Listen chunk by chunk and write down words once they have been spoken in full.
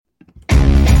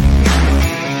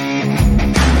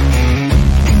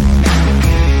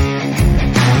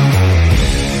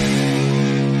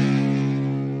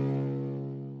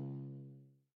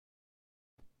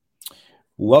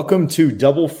Welcome to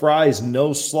Double Fries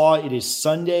No Slaw. It is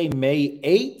Sunday, May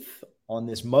 8th on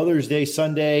this Mother's Day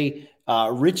Sunday.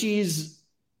 Richie's,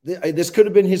 this could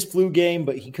have been his flu game,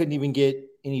 but he couldn't even get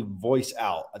any voice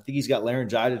out. I think he's got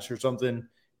laryngitis or something.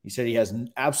 He said he has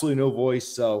absolutely no voice.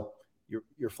 So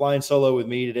you're flying solo with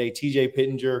me today, TJ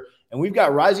Pittenger. And we've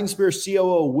got Rising Spear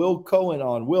COO Will Cohen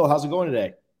on. Will, how's it going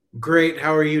today? Great.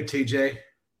 How are you, TJ?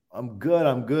 I'm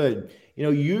good. You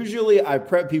know, usually I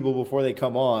prep people before they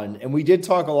come on, and we did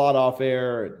talk a lot off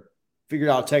air and figured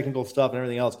out technical stuff and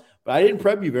everything else, but I didn't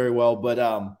prep you very well.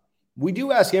 But we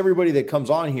do ask everybody that comes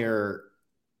on here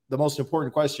the most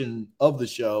important question of the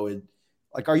show. And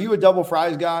like, are you a double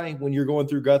fries guy when you're going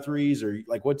through Guthrie's, or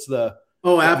like, what's the,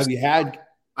 absolutely. Have you had?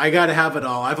 I got to have it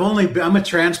all. I'm a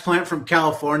transplant from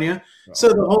California. So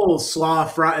the whole slaw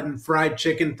fried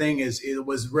chicken thing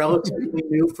was relatively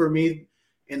new for me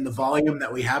in the volume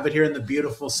that we have it here in the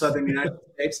beautiful Southern United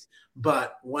States.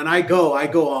 But when I go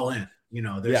all in. You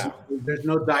know, there's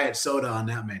no diet soda on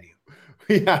that menu.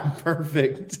 Yeah,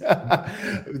 perfect.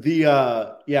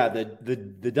 The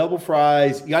double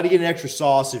fries, you got to get an extra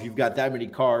sauce if you've got that many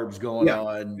carbs going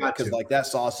on, because like that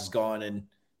sauce is gone in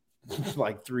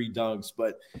like 3 dunks.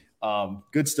 But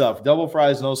good stuff. Double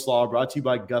Fries No Slaw, brought to you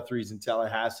by Guthrie's in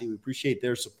Tallahassee. We appreciate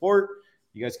their support.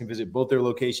 You guys can visit both their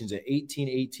locations at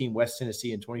 1818 West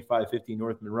Tennessee and 2550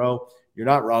 North Monroe. You're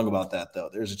not wrong about that, though.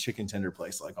 There's a chicken tender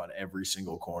place like on every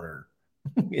single corner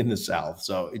in the South.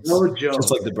 So it's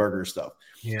just like the burger stuff.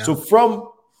 Yeah. So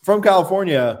from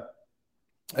California,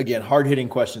 again, hard-hitting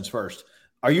questions first.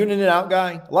 Are you an In-N-Out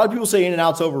guy? A lot of people say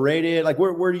In-N-Out's overrated. Like,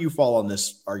 where do you fall on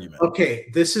this argument?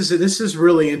 Okay, this is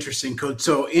really interesting, Coach.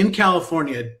 So in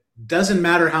California, it doesn't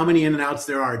matter how many In-N-Outs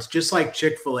there are. It's just like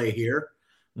Chick-fil-A here.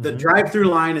 The drive-through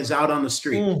line is out on the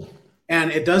street,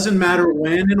 and it doesn't matter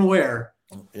when and where.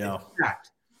 Yeah.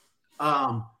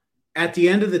 At the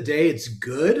end of the day, it's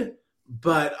good,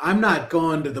 but I'm not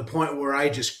going to the point where I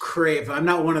just crave. I'm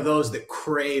not one of those that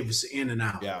craves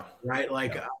In-N-Out. Yeah. Right.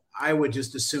 Like I would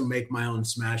just assume make my own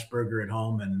smash burger at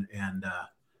home, and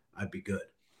I'd be good.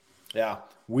 Yeah.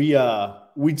 We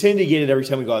tend to get it every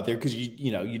time we go out there because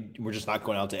we're just not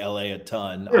going out to LA a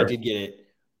ton. Sure. I did get it.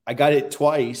 I got it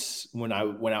twice when I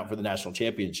went out for the national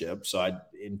championship. So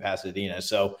in Pasadena.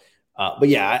 So, but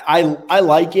yeah, I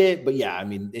like it, but yeah, I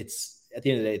mean, it's at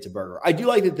the end of the day, it's a burger. I do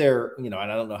like that they're, and I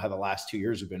don't know how the last 2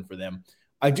 years have been for them.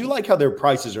 I do like how their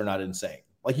prices are not insane.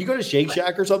 Like you go to Shake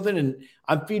Shack or something and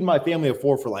I'm feeding my family of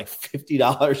 4 for like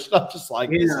 $50. I'm just like,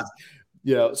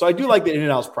 so I do like that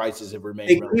In-N-Out's prices have remained.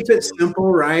 They keep it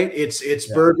simple, right?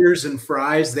 It's burgers and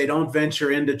fries. They don't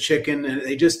venture into chicken, and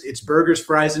it's burgers,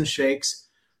 fries, and shakes.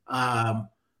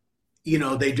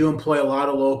 They do employ a lot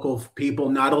of local people,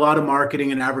 not a lot of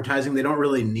marketing and advertising. They don't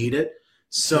really need it.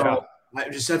 So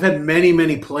I've had many,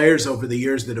 many players over the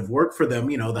years that have worked for them,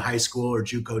 the high school or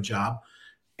JUCO job,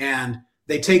 and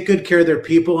they take good care of their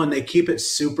people and they keep it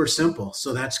super simple.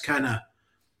 So that's kind of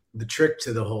the trick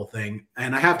to the whole thing.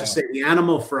 And I have to say the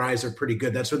animal fries are pretty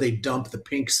good. That's where they dump the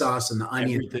pink sauce and the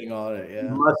onion, everything on it,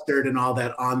 mustard and all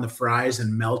that on the fries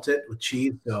and melt it with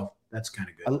cheese. So that's kind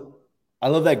of good. I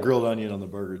love that grilled onion on the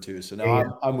burger too. So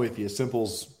now I'm with you.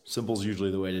 Simple's usually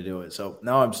the way to do it. So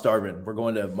now I'm starving. We're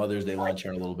going to Mother's Day lunch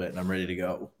here in a little bit and I'm ready to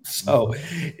go. So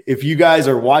if you guys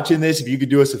are watching this, if you could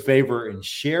do us a favor and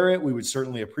share it, we would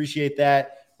certainly appreciate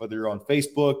that. Whether you're on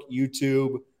Facebook,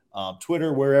 YouTube,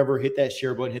 Twitter, wherever, hit that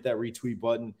share button, hit that retweet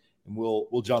button, and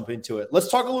we'll jump into it. Let's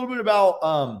talk a little bit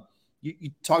about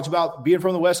you talked about being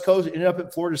from the West Coast, ended up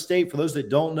at Florida State. For those that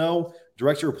don't know,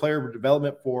 director of player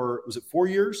development for, was it 4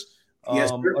 years?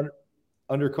 Yes,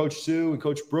 under Coach Sue and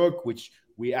Coach Brooke, which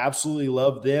we absolutely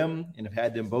love them and have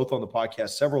had them both on the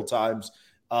podcast several times.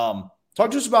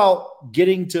 Talk to us about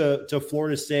getting to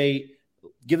Florida State.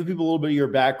 Give the people a little bit of your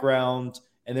background,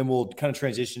 and then we'll kind of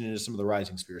transition into some of the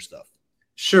Rising Spear stuff.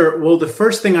 Sure. Well, the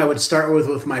first thing I would start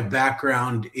with my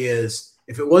background is,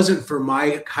 if it wasn't for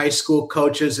my high school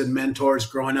coaches and mentors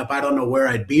growing up, I don't know where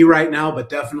I'd be right now, but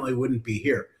definitely wouldn't be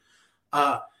here.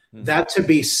 That to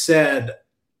be said,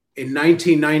 in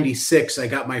 1996, I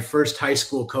got my first high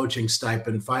school coaching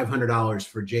stipend, $500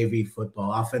 for JV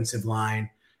football, offensive line,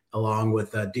 along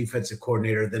with a defensive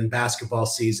coordinator, then basketball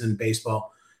season,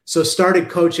 baseball. So started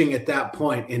coaching at that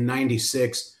point in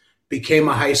 96, became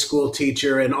a high school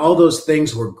teacher, and all those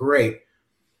things were great.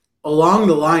 Along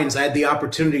the lines, I had the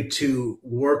opportunity to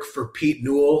work for Pete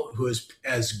Newell, who is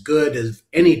as good as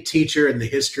any teacher in the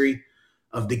history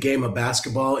of the game of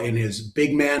basketball, in his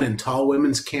big man and tall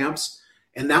women's camps.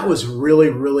 And that was really,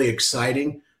 really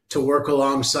exciting to work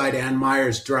alongside Ann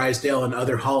Myers, Drysdale, and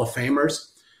other Hall of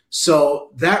Famers.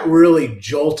 So that really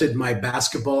jolted my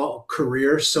basketball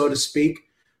career, so to speak.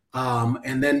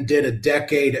 and then did a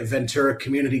decade at Ventura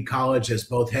Community College as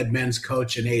both head men's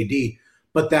coach and AD.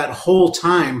 But that whole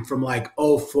time from like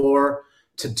 '04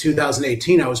 to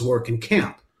 2018, I was working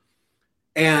camp.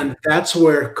 And that's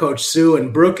where Coach Sue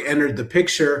and Brooke entered the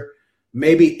picture.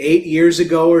 Maybe 8 years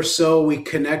ago or so, we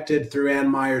connected through Ann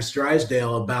Myers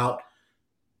Drysdale about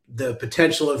the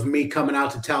potential of me coming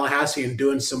out to Tallahassee and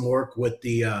doing some work with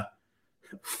the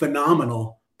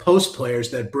phenomenal post players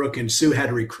that Brooke and Sue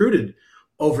had recruited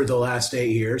over the last 8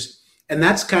 years. And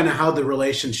that's kind of how the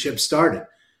relationship started.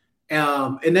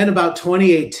 And then about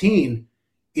 2018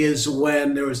 is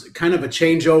when there was kind of a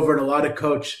changeover, and a lot of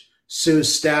Coach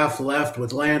Sue's staff left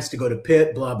with Lance to go to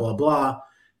Pitt, blah, blah, blah.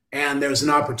 And there was an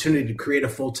opportunity to create a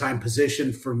full-time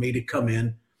position for me to come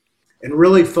in and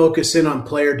really focus in on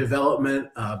player development,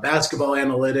 basketball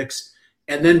analytics,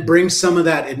 and then bring some of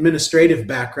that administrative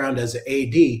background as an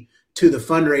AD to the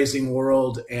fundraising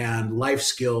world and life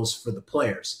skills for the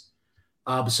players.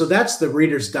 So that's the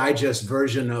Reader's Digest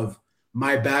version of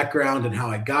my background and how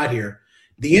I got here.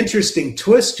 The interesting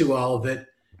twist to all of it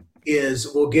is,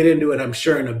 we'll get into it, I'm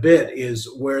sure, in a bit, is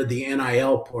where the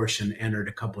NIL portion entered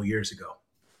a couple years ago.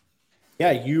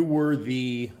 Yeah, you were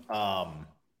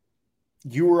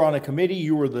you were on a committee.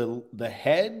 You were the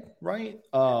head, right?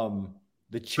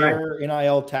 The chair, right.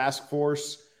 NIL task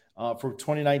force from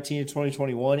 2019 to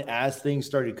 2021 as things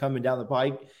started coming down the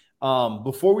pike.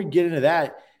 Before we get into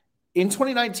that, in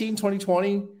 2019,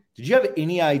 2020, did you have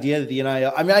any idea that the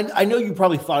NIL – I mean, I know you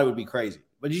probably thought it would be crazy,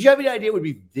 but did you have any idea it would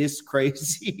be this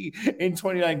crazy in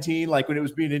 2019, like when it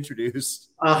was being introduced?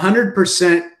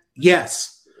 100%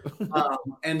 yes.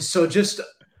 And so just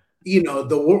 – you know,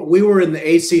 we were in the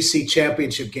ACC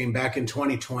championship game back in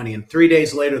 2020, and 3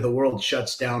 days later, the world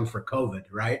shuts down for COVID,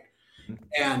 right?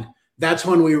 And that's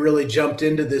when we really jumped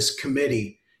into this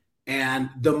committee.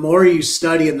 And the more you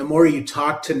study and the more you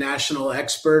talk to national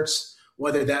experts,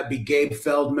 whether that be Gabe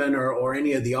Feldman or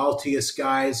any of the Altius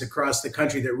guys across the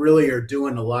country that really are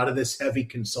doing a lot of this heavy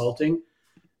consulting,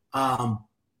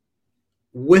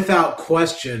 without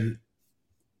question,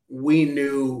 we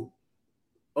knew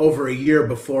over a year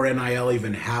before NIL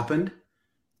even happened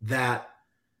that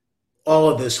all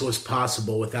of this was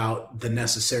possible without the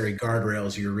necessary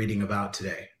guardrails you're reading about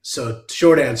today. So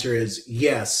short answer is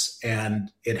yes,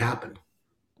 and it happened.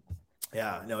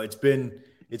 Yeah, no, it's been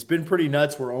pretty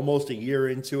nuts. We're almost a year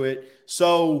into it.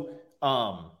 So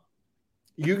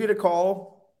you get a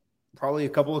call, probably a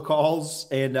couple of calls,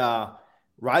 and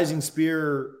Rising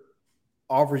Spear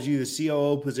offers you the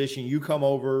COO position. You come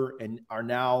over and are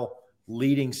now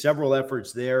leading several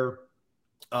efforts there.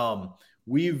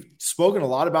 We've spoken a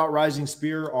lot about Rising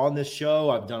Spear on this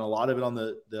show. I've done a lot of it on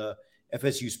the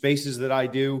FSU Spaces that I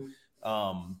do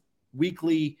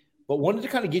weekly, but wanted to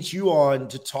kind of get you on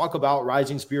to talk about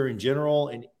Rising Spear in general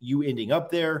and you ending up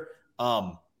there.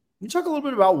 Can you talk a little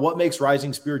bit about what makes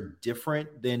Rising Spear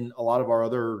different than a lot of our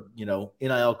other,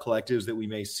 NIL collectives that we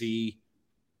may see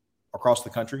across the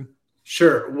country?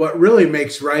 Sure. What really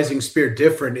makes Rising Spear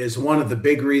different is one of the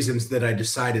big reasons that I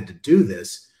decided to do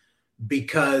this,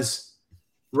 because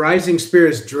Rising Spear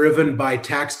is driven by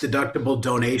tax-deductible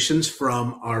donations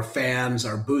from our fans,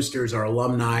 our boosters, our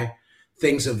alumni,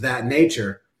 things of that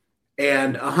nature.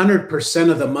 And 100%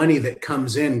 of the money that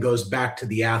comes in goes back to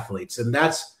the athletes. And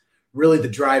that's really the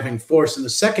driving force. And the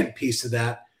second piece of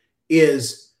that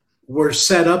is we're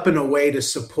set up in a way to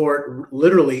support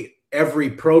literally every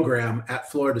program at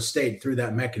Florida State through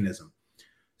that mechanism.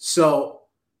 So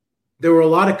there were a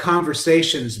lot of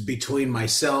conversations between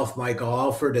myself, Michael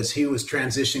Alford, as he was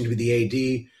transitioning to be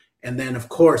the AD, and then, of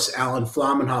course, Alan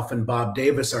Flamenhoff and Bob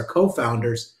Davis, our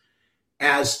co-founders,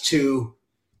 as to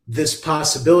this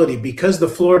possibility. Because the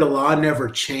Florida law never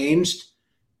changed,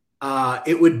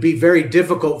 it would be very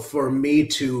difficult for me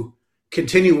to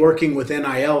continue working with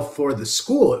NIL for the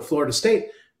school at Florida State,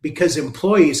 because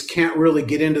employees can't really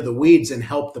get into the weeds and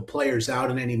help the players out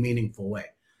in any meaningful way.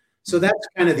 So that's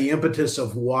kind of the impetus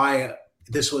of why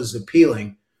this was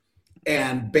appealing.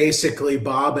 And basically,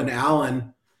 Bob and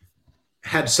Alan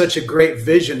had such a great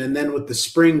vision. And then with the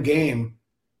spring game,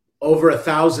 over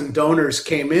 1,000 donors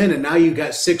came in, and now you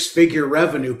got 6-figure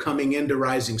revenue coming into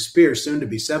Rising Spear, soon to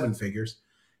be 7 figures.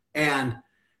 And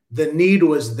the need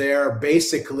was there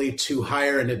basically to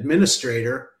hire an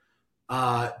administrator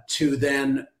to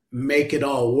then make it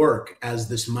all work as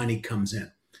this money comes in.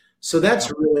 So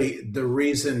that's really the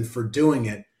reason for doing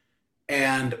it.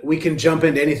 And we can jump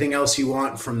into anything else you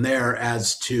want from there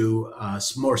as to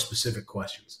more specific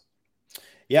questions.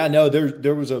 Yeah, no,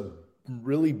 there was a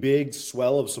really big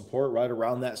swell of support right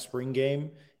around that spring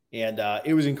game. And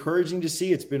it was encouraging to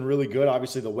see. It's been really good.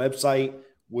 Obviously, the website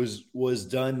was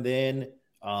done then.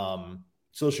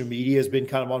 social media has been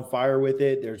kind of on fire with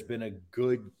it. There's been a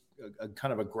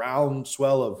kind of a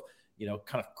groundswell of,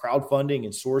 kind of crowdfunding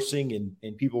and sourcing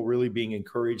and people really being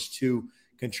encouraged to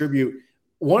contribute.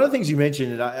 One of the things you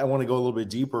mentioned, and I want to go a little bit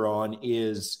deeper on,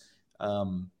 is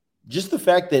just the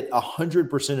fact that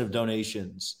 100% of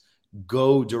donations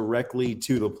go directly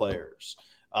to the players.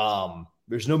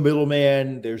 There's no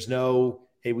middleman. There's no,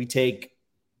 hey, we take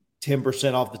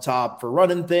 10% off the top for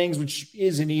running things, which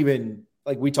isn't even,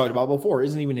 like we talked about before,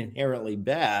 isn't even inherently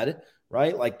bad,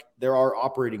 right? Like there are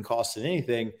operating costs in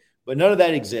anything, but none of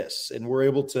that exists. And we're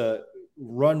able to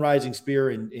run Rising Spear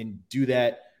and do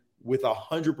that with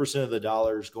 100% of the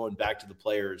dollars going back to the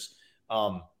players.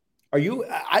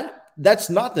 That's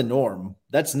not the norm.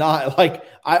 That's not like,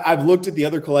 I've looked at the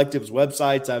other collectives'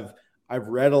 websites. I've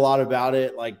read a lot about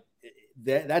it. Like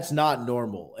that's not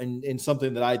normal and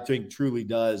something that I think truly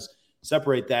does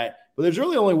separate that. But there's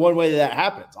really only one way that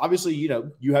happens. Obviously,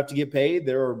 you have to get paid.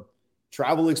 There are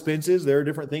travel expenses. There are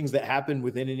different things that happen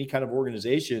within any kind of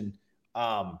organization.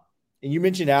 And you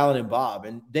mentioned Alan and Bob,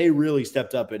 and they really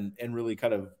stepped up and really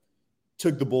kind of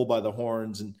took the bull by the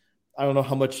horns. And I don't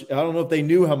know if they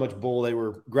knew how much bull they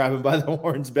were grabbing by the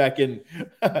horns back in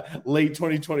late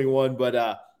 2021,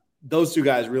 but those two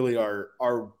guys really are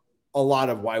a lot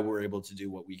of why we're able to do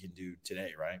what we can do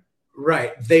today, right?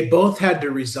 Right. They both had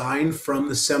to resign from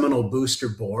the Seminole Booster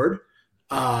board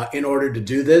in order to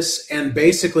do this. And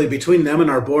basically between them and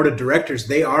our board of directors,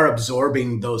 they are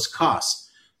absorbing those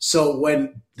costs. So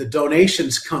when the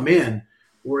donations come in,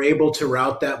 we're able to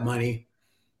route that money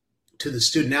to the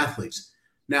student athletes.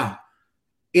 Now,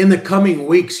 in the coming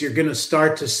weeks, you're going to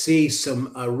start to see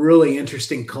some really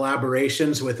interesting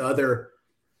collaborations with other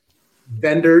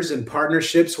vendors and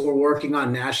partnerships we're working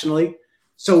on nationally.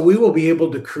 So we will be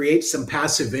able to create some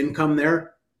passive income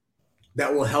there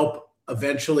that will help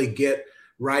eventually get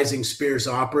Rising Spear's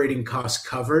operating costs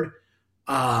covered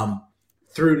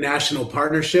through national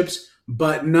partnerships,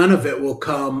 but none of it will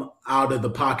come out of the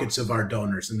pockets of our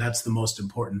donors. And that's the most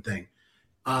important thing.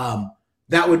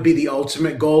 That would be the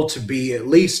ultimate goal, to be at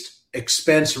least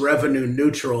expense revenue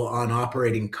neutral on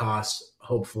operating costs,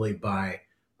 hopefully by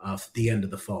the end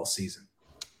of the fall season.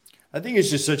 I think it's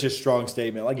just such a strong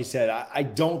statement. Like you said, I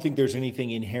don't think there's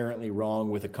anything inherently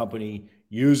wrong with a company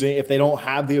using, if they don't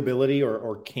have the ability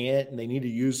or can't, and they need to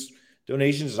use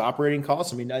donations as operating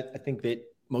costs. I mean, I think that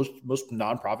most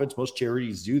nonprofits, most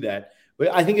charities do that. But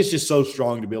I think it's just so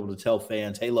strong to be able to tell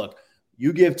fans, hey, look,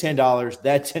 you give $10,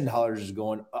 that $10 is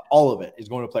going, all of it is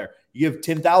going to a player. You give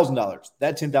 $10,000,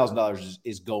 that $10,000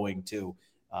 is going to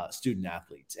student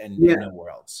athletes and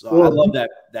nowhere else. So I love that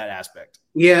aspect.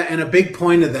 Yeah, and a big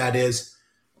point of that is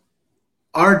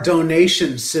our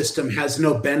donation system has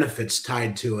no benefits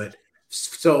tied to it.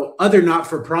 So other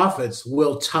not-for-profits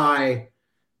will tie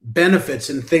benefits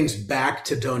and things back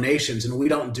to donations, and we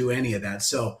don't do any of that.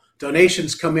 So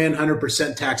donations come in,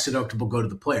 100% tax deductible, go to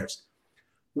the players.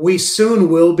 We soon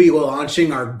will be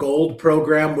launching our gold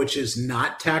program, which is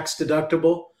not tax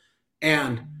deductible.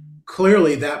 And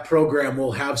clearly that program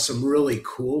will have some really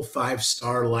cool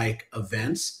 5-star like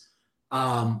events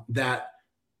that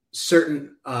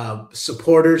certain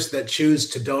supporters that choose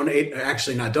to donate,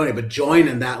 actually not donate, but join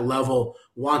in that level,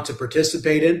 want to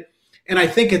participate in. And I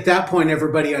think at that point,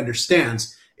 everybody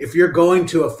understands if you're going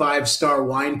to a 5-star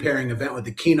wine pairing event with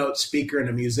a keynote speaker and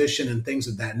a musician and things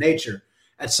of that nature,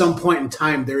 at some point in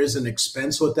time, there is an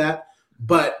expense with that.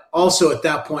 But also at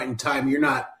that point in time, you're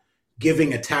not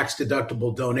giving a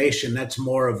tax-deductible donation. That's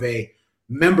more of a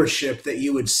membership that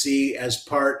you would see as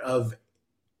part of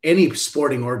any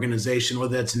sporting organization,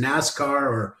 whether that's NASCAR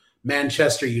or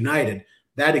Manchester United.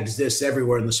 That exists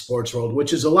everywhere in the sports world,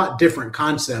 which is a lot different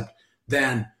concept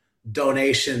than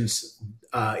donations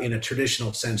in a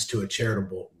traditional sense to a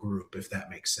charitable group, if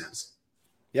that makes sense.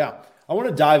 Yeah. I want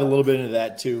to dive a little bit into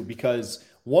that too, because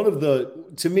one of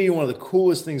the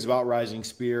coolest things about Rising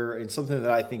Spear, and something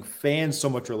that I think fans so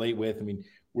much relate with. I mean,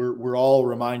 we're all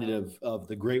reminded of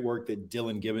the great work that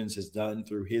Dylan Gibbons has done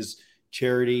through his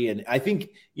charity. And I think,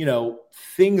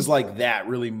 things like that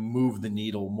really move the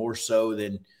needle more so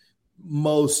than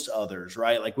most others,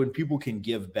 right? Like when people can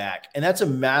give back, and that's a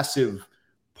massive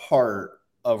part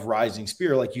of Rising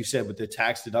Spear, like you said, with the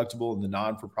tax deductible and the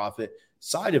non-for-profit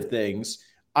side of things.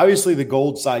 Obviously the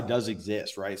gold side does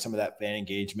exist, right? Some of that fan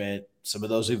engagement, some of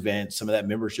those events, some of that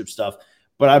membership stuff,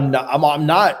 but I'm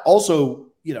not also,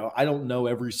 I don't know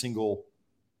every single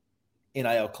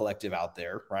NIL collective out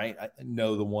there, right? I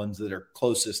know the ones that are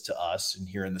closest to us and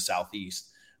here in the Southeast.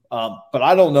 But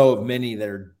I don't know of many that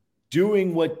are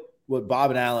doing what Bob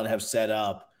and Alan have set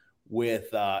up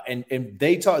with, and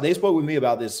they spoke with me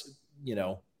about this,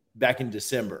 back in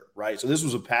December, right? So this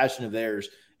was a passion of theirs,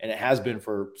 and it has been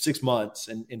for 6 months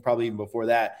and probably even before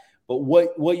that. But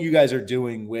what you guys are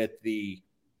doing with the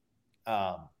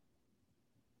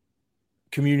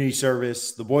community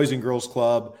service, the Boys and Girls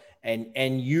Club,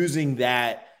 and using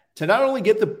that to not only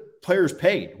get the players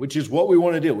paid, which is what we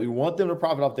want to do. We want them to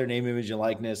profit off their name, image, and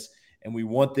likeness, and we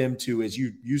want them to, as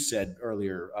you said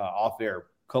earlier off air,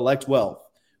 collect wealth.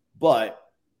 But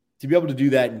to be able to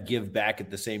do that and give back at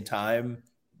the same time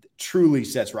truly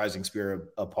sets Rising Spear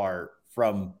apart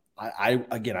from I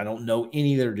don't know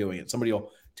any that are doing it. Somebody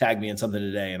will tag me in something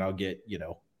today and I'll get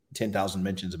 10,000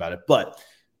 mentions about it, but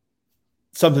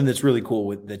something that's really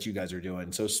cool that you guys are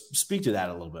doing. So speak to that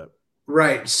a little bit.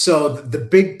 Right. So the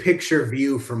big picture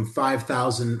view from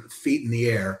 5,000 feet in the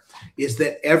air is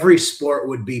that every sport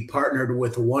would be partnered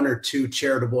with one or two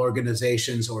charitable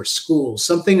organizations or schools,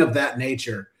 something of that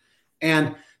nature.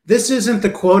 And this isn't the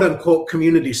quote unquote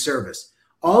community service.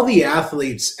 All the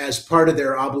athletes, as part of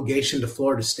their obligation to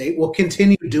Florida State, will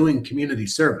continue doing community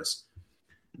service.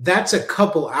 That's a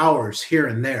couple hours here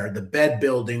and there, the bed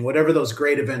building, whatever those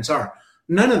great events are.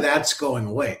 None of that's going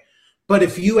away. But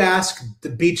if you ask the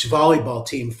beach volleyball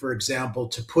team, for example,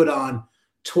 to put on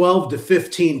 12 to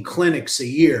 15 clinics a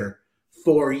year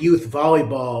for youth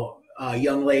volleyball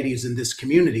young ladies in this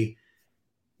community,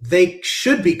 they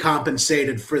should be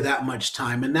compensated for that much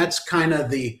time. And that's kind of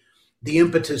the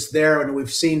impetus there. And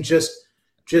we've seen just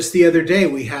the other day,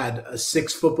 we had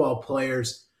 6 football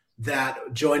players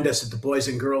that joined us at the Boys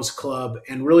and Girls Club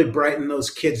and really brightened those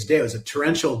kids' day. It was a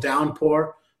torrential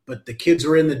downpour, but the kids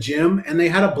were in the gym and they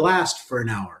had a blast for an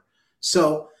hour.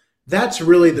 So that's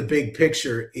really the big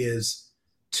picture, is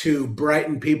to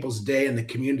brighten people's day in the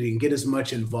community and get as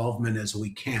much involvement as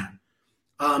we can.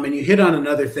 And you hit on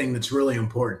another thing that's really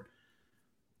important.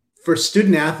 For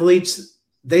student athletes,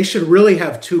 they should really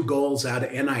have 2 goals out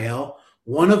of NIL.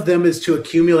 One of them is to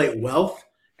accumulate wealth,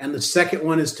 and the second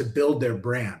one is to build their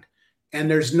brand. And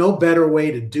there's no better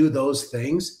way to do those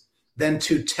things than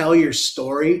to tell your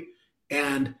story.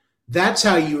 And that's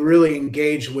how you really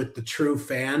engage with the true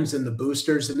fans and the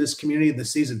boosters in this community, the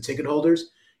season ticket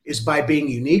holders, is by being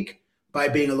unique, by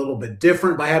being a little bit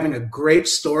different, by having a great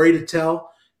story to tell.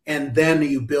 And then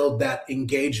you build that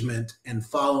engagement and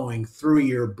following through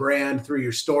your brand, through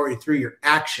your story, through your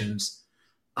actions,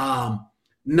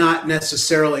 not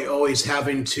necessarily always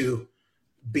having to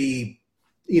be,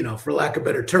 for lack of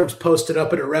better terms, posted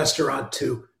up at a restaurant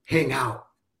to hang out.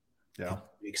 Yeah.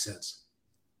 Makes sense.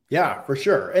 Yeah, for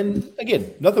sure. And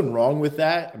again, nothing wrong with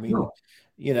that. I mean,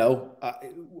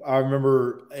 I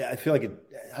remember, I feel like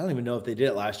I don't even know if they did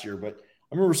it last year, but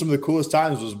I remember some of the coolest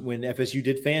times was when FSU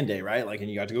did Fan Day, right? Like, and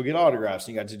you got to go get autographs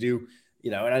and you got to do,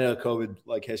 and I know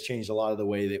COVID has changed a lot of the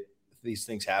way that these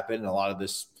things happen. And a lot of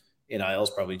this NIL's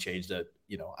probably changed it.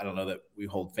 I don't know that we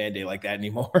hold Fan Day like that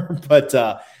anymore, but,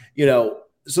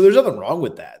 so there's nothing wrong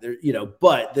with that there,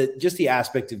 but just the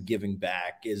aspect of giving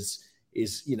back is,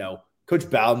 Coach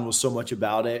Bowden was so much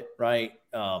about it, right?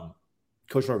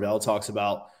 Coach Norvell talks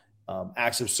about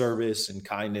acts of service and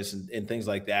kindness and things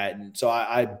like that. And so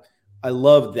I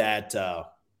love that.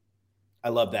 I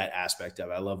love that aspect of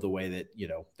it. I love the way that,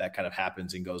 that kind of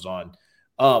happens and goes on.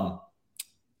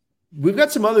 We've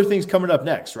got some other things coming up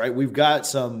next, right? We've got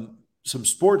some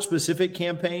sport specific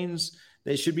campaigns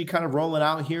that should be kind of rolling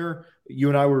out here. You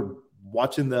and I were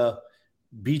watching the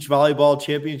beach volleyball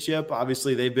championship.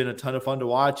 Obviously they've been a ton of fun to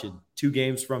watch, and 2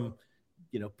 games from,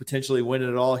 potentially winning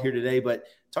it all here today. But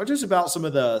talk to us about some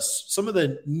of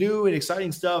the new and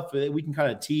exciting stuff that we can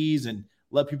kind of tease and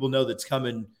let people know that's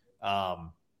coming.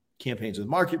 Campaigns with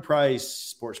market price,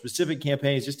 sport specific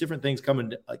campaigns, just different things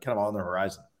coming kind of on the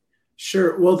horizon.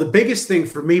 Sure. Well, the biggest thing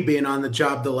for me being on the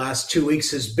job the last 2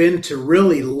 weeks has been to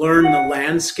really learn the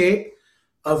landscape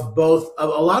of both a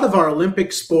lot of our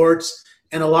Olympic sports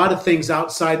and a lot of things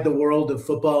outside the world of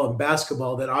football and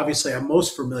basketball that obviously I'm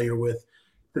most familiar with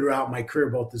throughout my career,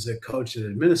 both as a coach and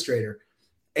administrator,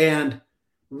 and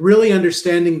really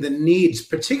understanding the needs,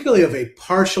 particularly of a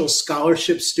partial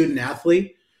scholarship student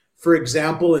athlete. For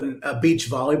example, in beach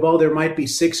volleyball, there might be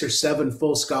 6 or 7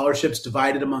 full scholarships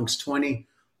divided amongst 20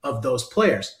 of those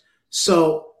players.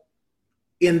 So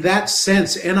in that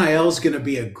sense, NIL is going to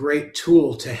be a great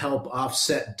tool to help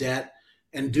offset debt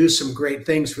and do some great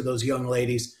things for those young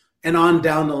ladies and on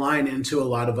down the line into a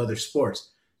lot of other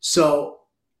sports. So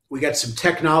we got some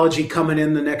technology coming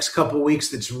in the next couple of weeks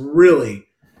that's really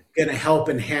going to help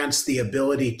enhance the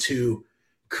ability to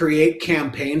create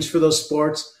campaigns for those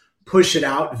sports, push it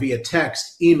out via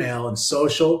text, email, and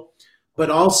social, but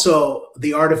also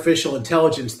the artificial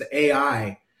intelligence, the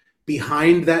AI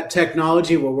behind that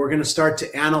technology, where we're going to start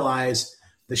to analyze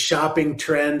the shopping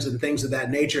trends and things of that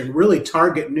nature, and really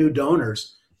target new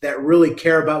donors that really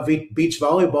care about beach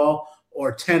volleyball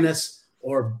or tennis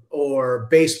or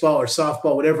baseball or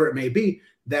softball, whatever it may be,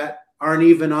 that aren't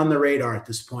even on the radar at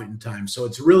this point in time. So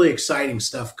it's really exciting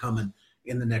stuff coming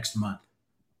in the next month.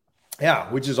 Yeah,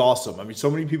 which is awesome. I mean,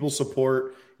 so many people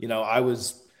support.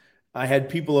 I had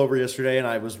people over yesterday, and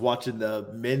I was watching the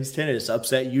men's tennis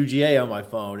upset UGA on my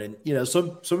phone, and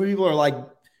some people are like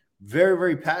very,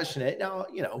 very passionate. Now,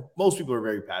 most people are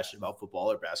very passionate about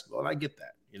football or basketball, and I get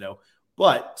that,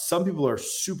 but some people are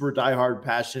super diehard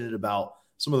passionate about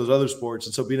some of those other sports.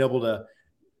 And so being able to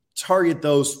target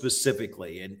those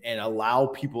specifically and allow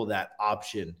people that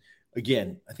option,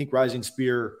 again, I think Rising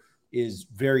Spear is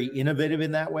very innovative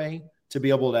in that way, to be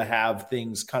able to have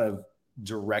things kind of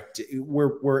direct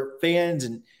where fans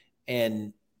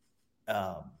and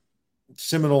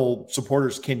Seminole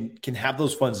supporters can have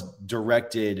those funds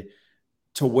directed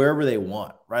to wherever they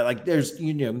want, right? Like there's,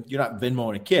 you're not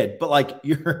Venmoing a kid, but like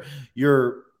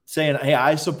you're saying, hey,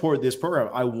 I support this program.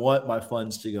 I want my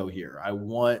funds to go here. I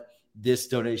want this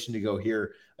donation to go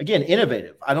here. Again,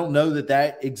 innovative. I don't know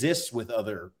that exists with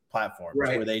other platforms,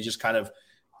 right, where they just kind of,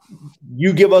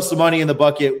 you give us the money in the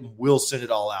bucket, we'll send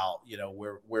it all out,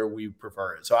 where we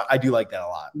prefer it. So I do like that a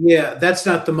lot. Yeah, that's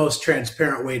not the most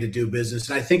transparent way to do business.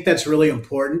 And I think that's really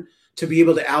important, to be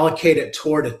able to allocate it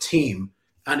toward a team.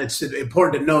 And it's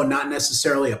important to know, not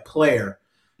necessarily a player,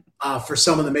 for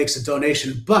someone that makes a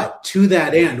donation. But to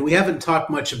that end, we haven't talked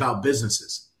much about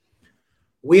businesses.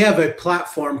 We have a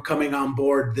platform coming on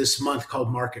board this month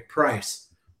called Market Price,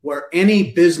 where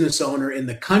any business owner in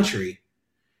the country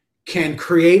can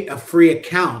create a free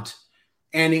account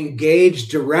and engage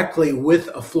directly with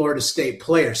a Florida State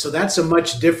player. So that's a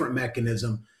much different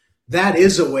mechanism. That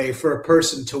is a way for a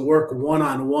person to work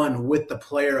one-on-one with the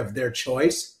player of their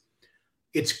choice.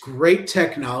 It's great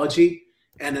technology.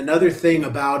 And another thing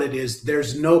about it is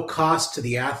there's no cost to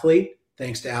the athlete,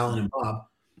 thanks to Alan and Bob,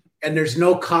 and there's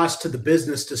no cost to the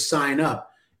business to sign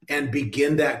up and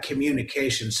begin that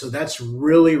communication. So that's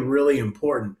really, really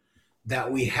important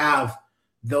that we have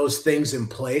those things in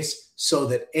place so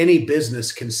that any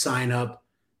business can sign up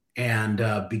and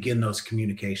begin those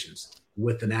communications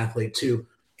with an athlete to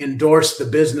endorse the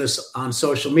business on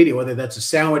social media, whether that's a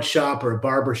sandwich shop or a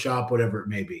barber shop, whatever it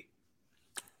may be.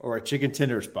 Or a chicken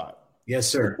tender spot. Yes,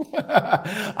 sir.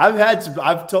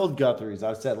 I've told Guthries,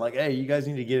 I've said like, hey, you guys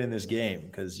need to get in this game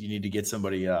because you need to get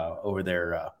somebody over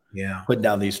there putting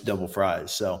down these double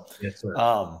fries. So, yes, sir.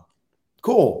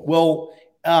 Cool. Well,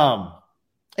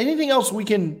 anything else we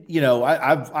can,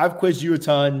 I've quizzed you a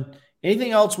ton.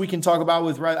 Anything else we can talk about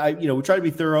with, we try to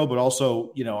be thorough, but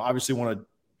also, obviously want to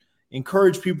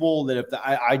encourage people that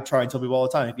I try and tell people all the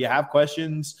time, if you have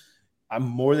questions, I'm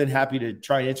more than happy to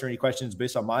try and answer any questions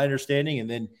based on my understanding. And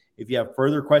then if you have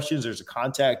further questions, there's a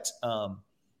contact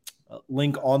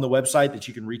link on the website that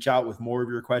you can reach out with more of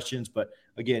your questions. But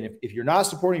again, if you're not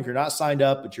supporting, if you're not signed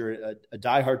up, but you're a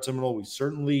diehard Seminole, we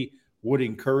certainly would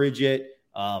encourage it.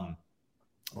 100%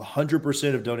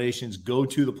 of donations go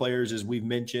to the players, as we've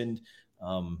mentioned.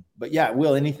 But yeah,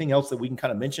 Will, anything else that we can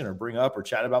kind of mention or bring up or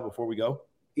chat about before we go?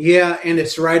 Yeah, and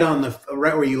it's right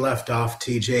where you left off,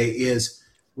 TJ, is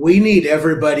we need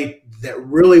everybody that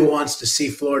really wants to see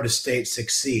Florida State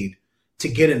succeed to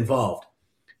get involved.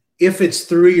 If it's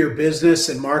through your business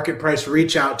and Market Price,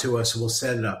 reach out to us. We'll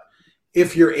set it up.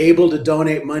 If you're able to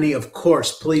donate money, of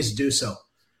course, please do so.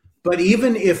 But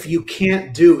even if you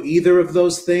can't do either of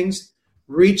those things,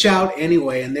 reach out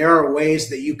anyway. And there are ways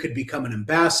that you could become an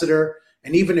ambassador.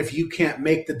 And even if you can't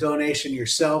make the donation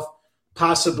yourself,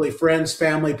 possibly friends,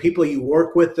 family, people you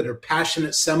work with that are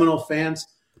passionate Seminole fans,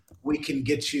 we can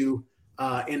get you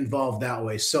involved that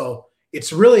way. So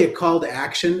it's really a call to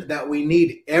action that we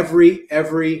need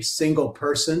every single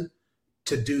person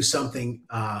to do something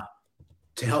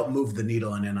to help move the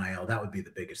needle on NIL. That would be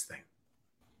the biggest thing.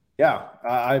 Yeah,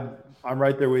 I'm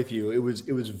right there with you. It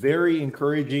was very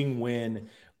encouraging when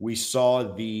we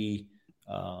saw the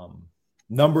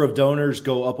number of donors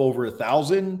go up over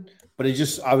 1,000. But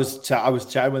I was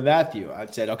chatting with Matthew. I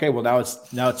said, okay, well now it's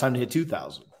time to hit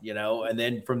 2,000, and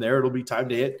then from there it'll be time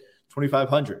to hit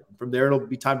 2,500. From there it'll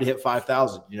be time to hit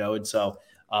 5,000, and so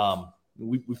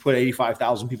we put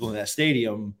 85,000 people in that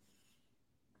stadium.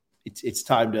 It's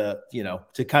time to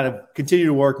to kind of continue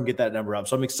to work and get that number up.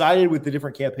 So I'm excited with the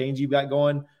different campaigns you've got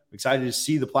going. I'm excited to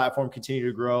see the platform continue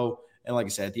to grow. And like I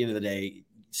said, at the end of the day,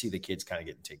 see the kids kind of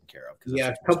getting taken care of.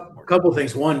 Yeah, a couple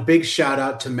things. One, big shout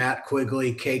out to Matt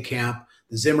Quigley, K-Camp,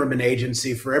 the Zimmerman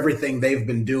Agency, for everything they've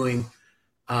been doing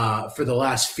for the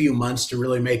last few months to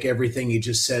really make everything you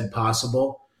just said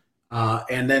possible.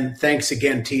 And then thanks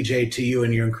again, TJ, to you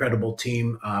and your incredible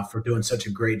team for doing such a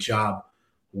great job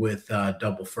with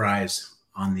Double Fries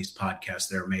on these podcasts.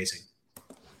 They're amazing.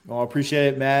 Well, I appreciate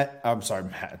it, Matt. I'm sorry,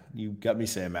 Matt. You got me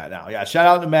saying Matt now. Yeah, shout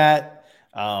out to Matt,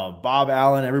 Bob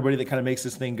Allen, everybody that kind of makes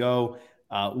this thing go.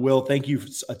 Will, thank you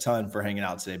a ton for hanging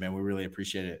out today, man. We really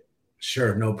appreciate it.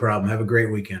 Sure, no problem. Have a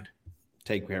great weekend.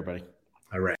 Take care, buddy.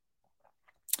 All right.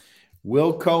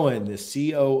 Will Cohen, the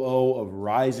COO of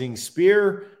Rising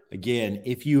Spear. Again,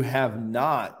 if you have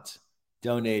not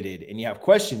donated and you have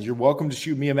questions, you're welcome to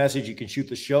shoot me a message. You can shoot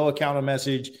the show account a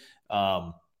message.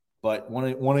 But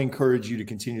want to encourage you to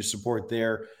continue to support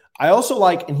there. I also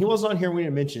like, and he wasn't on here, we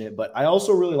didn't mention it, but I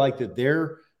also really like that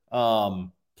their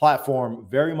platform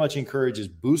very much encourages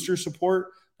booster support.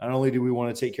 Not only do we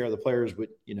want to take care of the players, but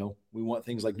we want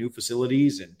things like new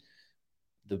facilities and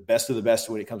the best of the best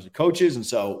when it comes to coaches. And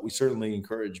so we certainly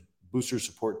encourage booster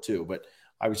support too, but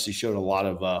obviously showed a lot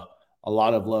of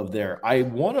love there. I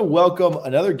want to welcome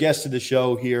another guest to the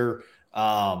show here.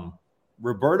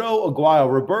 Roberto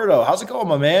Aguayo. Roberto, how's it going,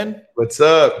 my man? What's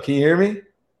up? Can you hear me?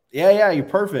 Yeah, you're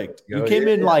perfect. You came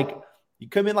in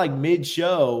like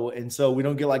mid-show, and so we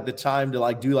don't get like the time to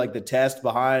like do like the test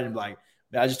behind and like,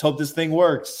 man, I just hope this thing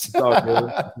works. It's all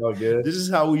good. It's all good. This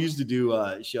is how we used to do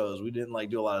shows. We didn't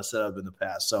like do a lot of setup in the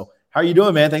past. So how are you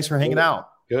doing, man? Thanks for hanging out.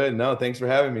 Good. No, thanks for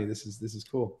having me. This is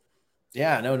cool.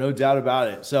 Yeah, no doubt about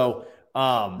it. So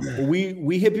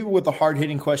we hit people with the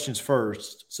hard-hitting questions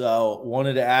first. So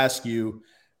wanted to ask you,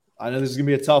 I know this is gonna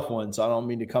be a tough one, so I don't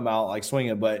mean to come out like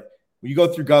swinging, but when you go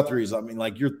through Guthrie's, I mean,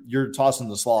 like you're tossing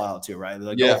the slaw out too, right?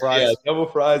 Like double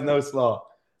fries, no slaw.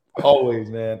 Always,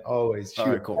 man, always. Shoot,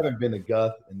 right, cool. I haven't been to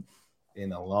Guth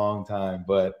in a long time,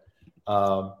 but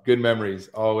good memories.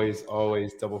 Always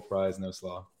double fries, no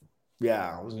slaw.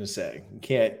 Yeah, I was gonna say you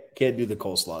can't do the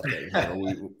coleslaw thing.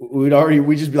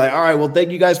 We'd just be like, all right, well,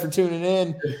 thank you guys for tuning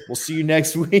in. We'll see you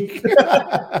next week.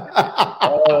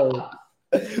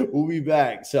 We'll be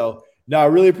back. So no, I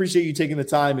really appreciate you taking the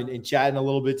time and chatting a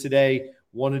little bit today.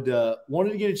 Wanted to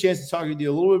get a chance to talk with you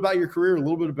a little bit about your career, a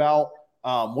little bit about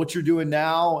what you're doing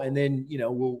now, and then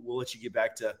we'll let you get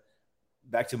back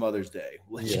to Mother's Day.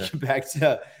 We'll let you get back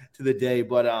to the day,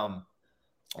 but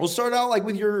we'll start out like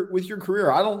with your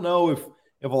career. I don't know if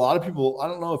a lot of people, I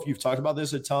don't know if you've talked about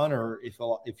this a ton or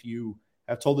if you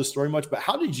have told this story much, but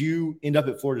how did you end up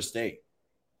at Florida State?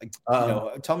 Like,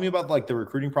 tell me about like the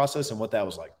recruiting process and what that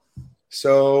was like.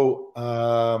 So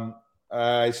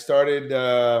I started,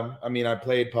 I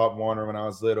played Pop Warner when I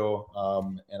was little,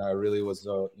 and I really was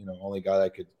the only guy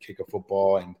that could kick a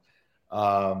football and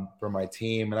for my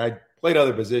team. And I played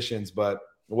other positions, but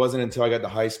it wasn't until I got to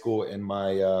high school and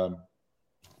my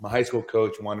high school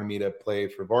coach wanted me to play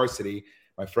for varsity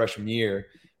my freshman year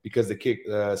because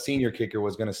the senior kicker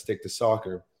was going to stick to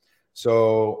soccer.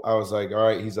 So I was like, all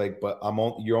right. He's like, but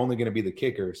you're only going to be the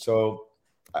kicker. So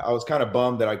I was kind of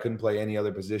bummed that I couldn't play any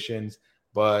other positions,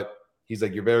 but he's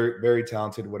like, you're very, very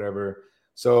talented, whatever.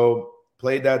 So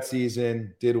played that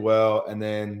season, did well. And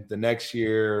then the next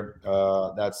year,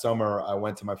 that summer, I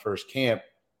went to my first camp,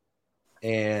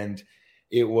 and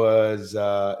it was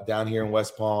down here in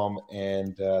West Palm,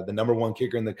 and the number one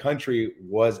kicker in the country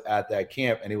was at that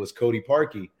camp, and it was Cody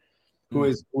Parkey,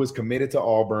 who was committed to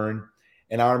Auburn.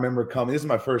 And I remember coming. This is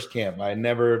my first camp. I had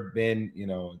never been,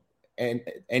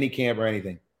 any camp or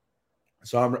anything.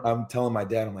 So I'm telling my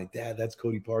dad, I'm like, Dad, that's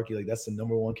Cody Parkey. Like, that's the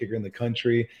number one kicker in the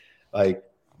country, like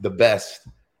the best.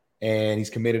 And he's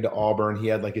committed to Auburn. He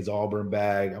had like his Auburn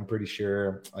bag. I'm pretty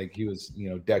sure like he was,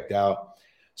 decked out.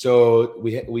 So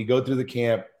we go through the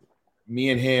camp. Me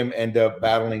and him end up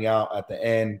battling out at the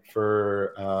end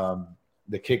for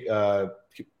the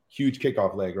huge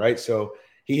kickoff leg, right? So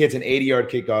he hits an 80-yard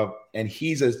kickoff, and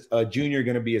he's a junior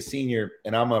going to be a senior,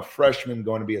 and I'm a freshman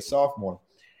going to be a sophomore.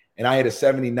 And I hit a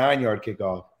 79-yard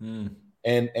kickoff.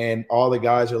 And all the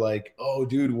guys are like, oh,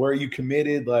 dude, where are you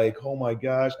committed? Like, oh, my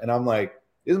gosh. And I'm like,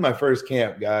 this is my first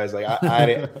camp, guys. Like,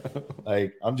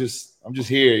 I'm just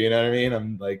here. You know what I mean?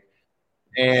 I'm like,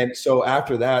 and so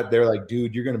after that, they're like,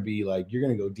 dude, you're going to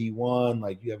go D1.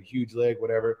 Like, you have a huge leg,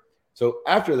 whatever. So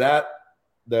after that,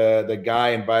 the guy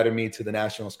invited me to the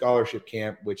National Scholarship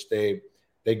Camp, which they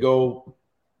go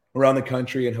around the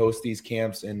country and host these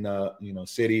camps in,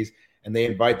 cities. And they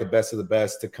invite the best of the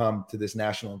best to come to this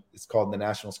it's called the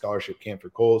National Scholarship Camp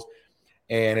for Coles.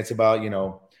 And it's about,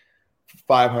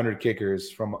 500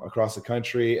 kickers from across the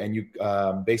country. And you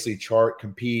basically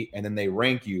compete, and then they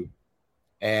rank you.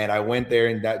 And I went there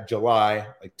in that July,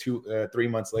 like 3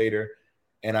 months later,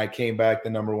 and I came back the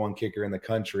number one kicker in the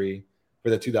country for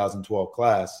the 2012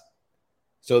 class.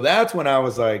 So that's when I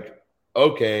was like,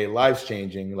 okay, life's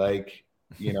changing. Like,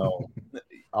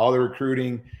 all the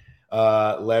recruiting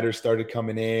letters started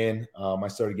coming in. I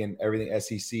started getting everything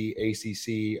SEC,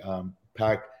 ACC,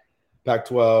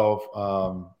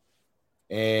 Pac-12,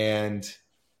 and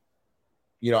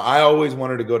I always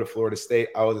wanted to go to Florida State.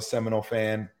 I was a Seminole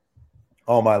fan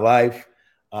all my life.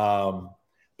 But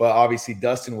obviously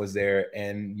Dustin was there,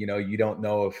 and, you don't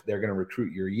know if they're going to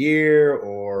recruit your year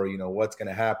or, what's going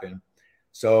to happen.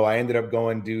 So I ended up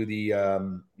going to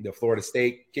the Florida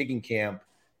State kicking camp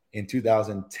in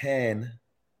 2010,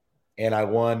 and I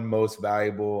won most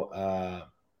valuable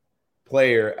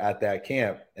player at that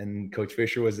camp. And Coach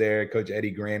Fisher was there. Coach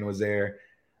Eddie Gran was there.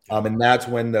 And that's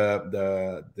when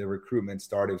the recruitment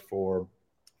started for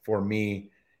me.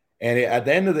 And at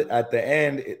the end,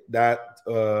 that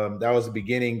was the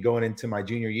beginning going into my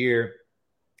junior year.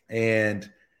 And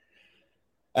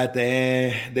at the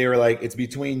end, they were like, it's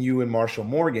between you and Marshall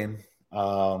Morgan.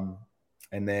 And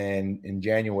then in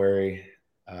January,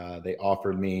 they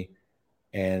offered me,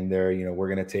 and they're,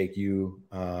 we're going to take you.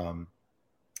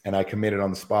 And I committed on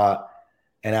the spot.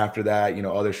 And after that,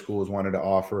 other schools wanted to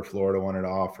offer. Florida wanted to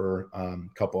offer, a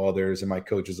couple others. And my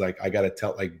coach was like, I got to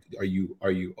tell, like, are you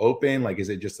open? Like, is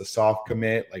it just a soft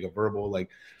commit, like a verbal,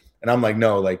 like, and I'm like,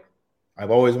 no, like,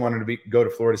 I've always wanted to go to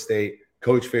Florida State.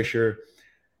 Coach Fisher,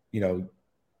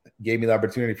 gave me the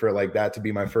opportunity for like that to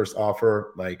be my first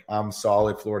offer. Like, I'm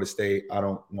solid Florida State. I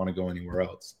don't want to go anywhere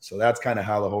else. So that's kind of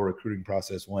how the whole recruiting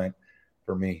process went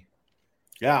for me.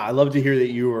 Yeah. I love to hear that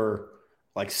you were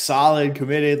like solid,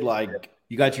 committed, like,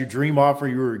 you got your dream offer.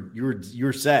 You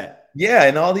were set. Yeah,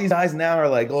 and all these guys now are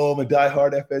like, "Oh, I'm a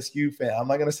diehard FSU fan." I'm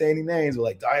not gonna say any names, but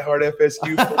like diehard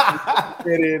FSU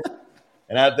fan.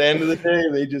 And at the end of the day,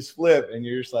 they just flip, and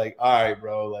you're just like, "All right,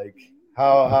 bro. Like,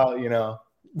 how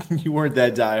You weren't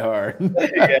that diehard.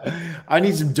 Yeah. I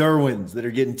need some Derwins that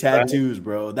are getting tattoos,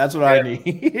 bro. That's what I need.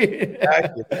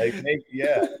 Exactly. Like,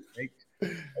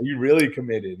 are you really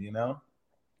committed?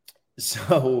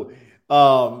 So,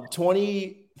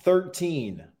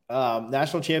 2013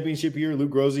 national championship year,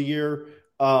 Luke Groza year.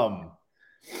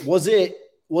 Was it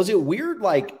weird?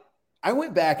 Like, I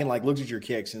went back and like looked at your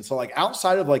kicks, and so like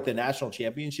outside of like the national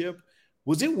championship,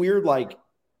 was it weird? Like,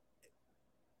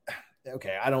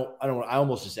 okay, I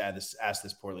almost just asked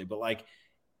this poorly, but like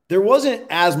there wasn't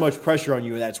as much pressure on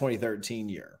you in that 2013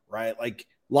 year, right? Like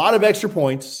a lot of extra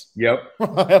points. Yep.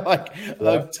 Like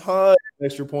a ton of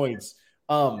extra points.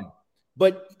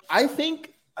 But I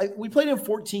think we played in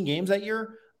 14 games that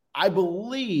year. I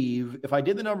believe, if I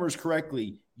did the numbers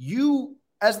correctly, you,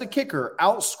 as the kicker,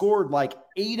 outscored like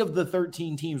 8 of the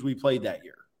 13 teams we played that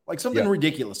year. Like something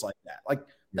ridiculous like that. Like,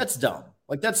 that's dumb.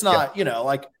 Like, that's not,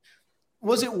 like,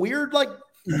 was it weird, like,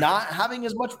 not having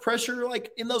as much pressure,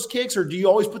 like, in those kicks? Or do you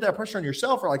always put that pressure on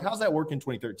yourself? Or, like, how's that work in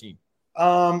 2013?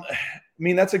 I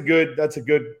mean, that's a good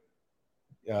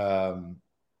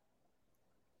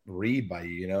read by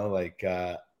you, like,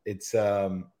 it's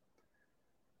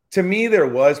to me, there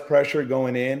was pressure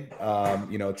going in,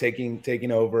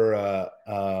 taking over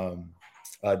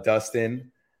Dustin.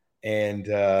 And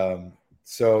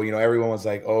so, everyone was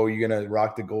like, oh, you're going to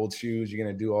rock the gold shoes. You're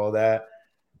going to do all that.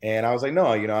 And I was like, no,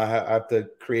 I have to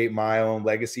create my own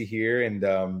legacy here.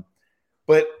 And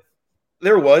but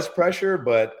there was pressure.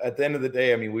 But at the end of the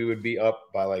day, I mean, we would be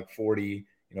up by like 40,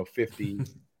 50.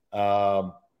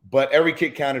 But every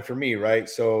kick counted for me, right?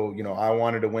 So, I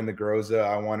wanted to win the Groza.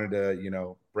 I wanted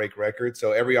to, break records.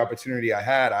 So every opportunity I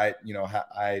had, I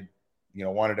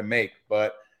wanted to make.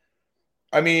 But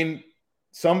I mean,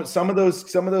 some of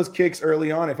those kicks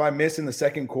early on, if I miss in the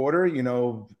second quarter,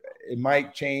 it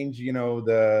might change,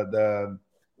 the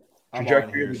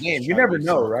trajectory of the game. You never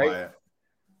know, right?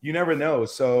 You never know.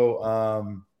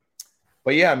 So,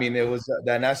 but yeah, I mean, it was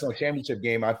that national championship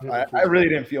game. I really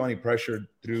didn't feel any pressure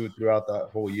throughout the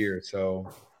whole year. So,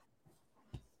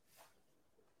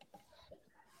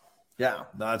 yeah,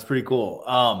 no, that's pretty cool.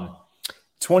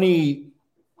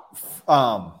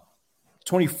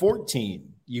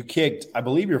 2014, you kicked, I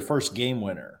believe, your first game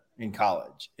winner in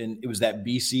college, and it was that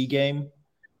BC game,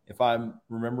 if I'm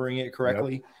remembering it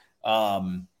correctly.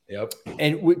 Yep.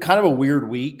 And kind of a weird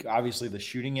week. Obviously, the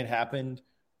shooting had happened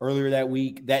earlier that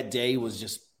week. That day was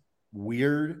just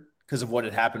weird because of what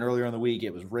had happened earlier in the week.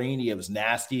 It was rainy. It was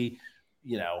nasty,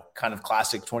 kind of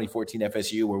classic 2014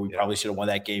 FSU, where we probably should have won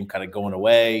that game kind of going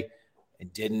away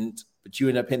and didn't. But you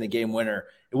ended up hitting the game winner.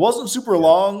 It wasn't super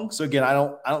long. So, again, I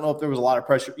don't know if there was a lot of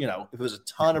pressure, if there was a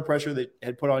ton of pressure that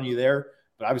had put on you there.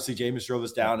 But obviously, Jameis drove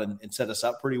us down and set us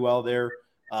up pretty well there.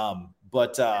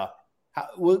 Was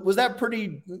that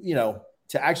pretty, to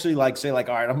actually like say like,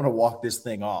 all right, I'm going to walk this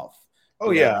thing off? Oh,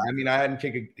 yeah. I mean, I hadn't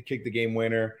kicked the game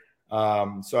winner.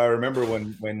 So I remember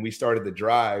when we started the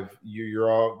drive, you're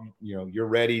all, you're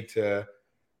ready to,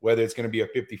 whether it's going to be a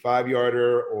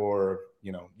 55-yarder or,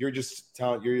 you're just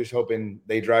hoping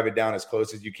they drive it down as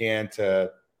close as you can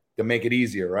to make it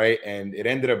easier. Right. And it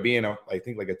ended up being, I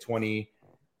think like a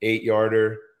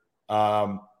 28-yarder.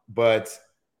 But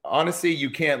honestly, you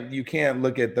can't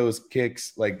look at those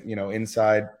kicks like,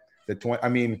 inside the 20. I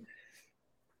mean,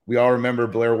 we all remember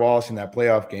Blair Walsh in that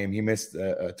playoff game. He missed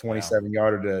a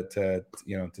 27-yarder to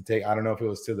take. I don't know if it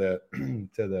was to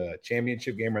the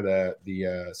championship game or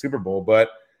the Super Bowl, but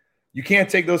you can't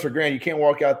take those for granted. You can't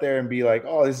walk out there and be like,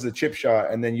 oh, this is a chip shot,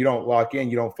 and then you don't lock in,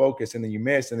 you don't focus, and then you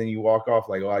miss, and then you walk off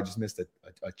like, oh, I just missed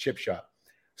a chip shot.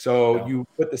 So you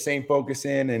put the same focus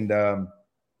in, and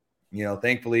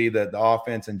thankfully the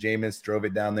offense and Jameis drove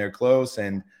it down there close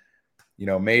and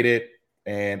made it.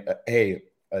 And hey,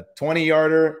 a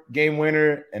 20-yarder game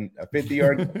winner and a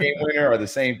 50-yard game winner are the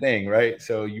same thing, right?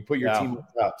 So you put your team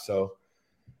up. So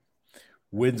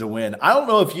win's a win. I don't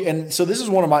know if you, and so this is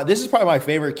probably my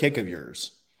favorite kick of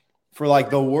yours for like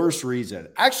the worst reason.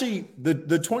 Actually, the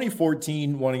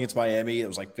 2014 one against Miami, it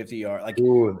was like 50 yards. Like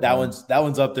that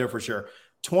one's up there for sure.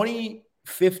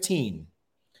 2015.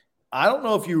 I don't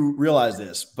know if you realize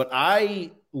this, but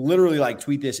I literally like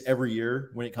tweet this every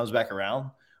year when it comes back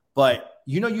around. But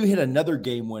you hit another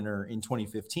game winner in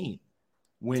 2015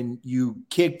 when you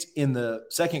kicked in the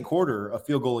second quarter a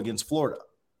field goal against Florida,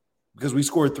 because we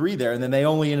scored 3 there, and then they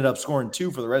only ended up scoring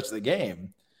 2 for the rest of the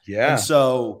game. Yeah. And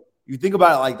so you think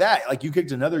about it like that, like you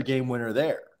kicked another game winner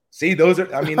there. See, those are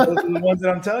the ones that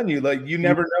I'm telling you. Like, you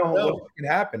never know what can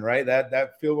happen, right?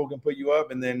 That field goal can put you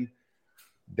up, and then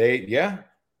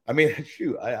I mean,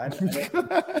 shoot, I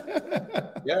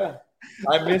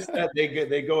missed that.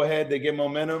 They go ahead, they get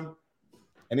momentum,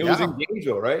 and it was in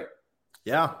Gainesville, right?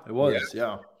 Yeah, it was.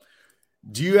 Yeah.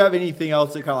 Do you have anything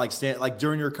else that kind of like stand like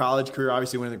during your college career?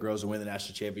 Obviously, winning the Grows and winning the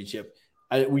national championship.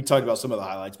 We talked about some of the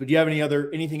highlights, but do you have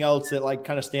anything else that like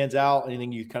kind of stands out?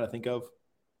 Anything you kind of think of?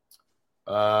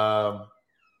 I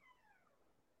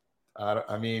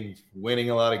mean, winning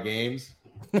a lot of games.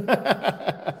 We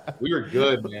were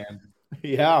good, man.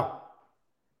 Yeah.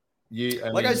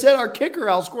 I said, our kicker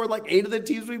outscored like 8 of the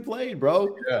teams we played,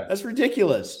 bro. Yeah. That's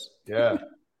ridiculous. Yeah.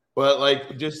 But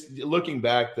like, just looking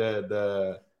back,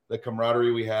 the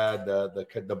camaraderie we had,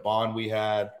 the bond we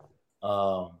had,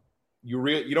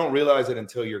 you don't realize it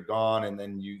until you're gone, and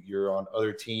then you're on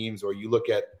other teams, or you look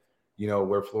at,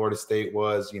 where Florida State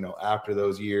was, after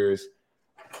those years.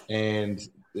 And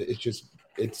it's just,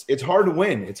 it's hard to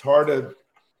win. It's hard to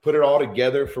put it all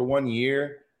together for 1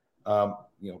 year.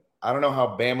 I don't know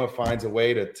how Bama finds a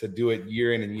way to do it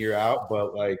year in and year out,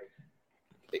 but like,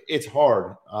 it's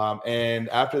hard. And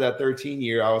after that 13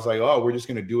 year, I was like, oh, we're just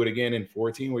going to do it again in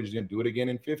 14. We're just going to do it again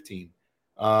in 15.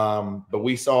 But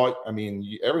we saw,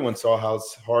 everyone saw how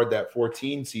hard that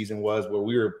 14 season was, where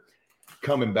we were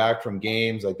coming back from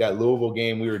games like that Louisville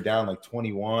game. We were down like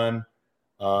 21,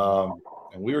 and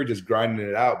we were just grinding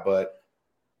it out. But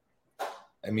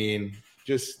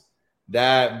just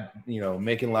that,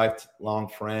 making lifelong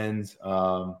friends,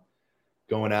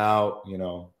 going out,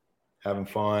 having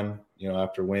fun,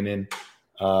 after winning.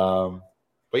 But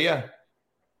yeah.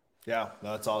 Yeah,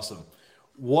 that's awesome.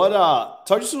 What, talk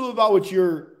to us a little about what we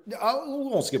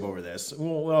won't skip over this. We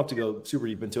don't have to go super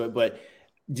deep into it, but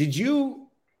did you,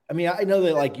 I know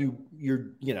that like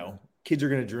you're kids are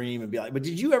going to dream and be like, but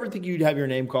did you ever think you'd have your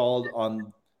name called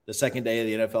on the second day of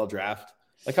the NFL draft?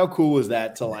 Like, how cool was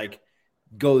that to like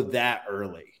go that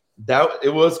early?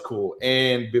 It was cool.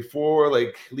 And before,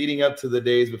 like leading up to the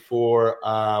days before,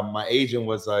 my agent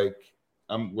was like,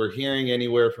 we're hearing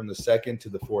anywhere from the 2nd to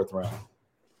the 4th round.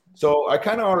 So I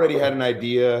kind of already had an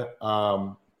idea.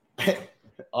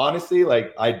 Honestly,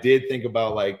 like I did think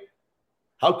about like,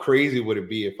 how crazy would it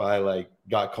be if I like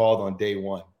got called on day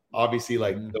 1? Obviously,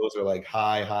 like those are like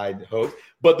high hopes,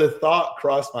 but the thought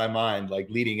crossed my mind, like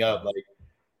leading up, like,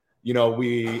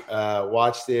 we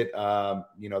watched it,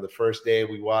 the first day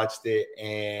we watched it,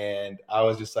 and I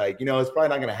was just like, it's probably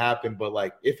not going to happen, but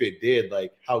like, if it did,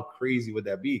 like, how crazy would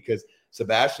that be? Because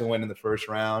Sebastian went in the first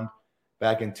round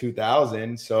back in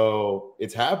 2000. So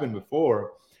it's happened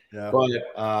before. Yeah. But,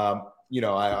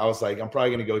 I was like, I'm probably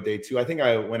going to go day 2. I think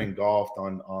I went and golfed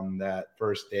on that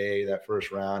first day, that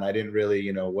first round. I didn't really,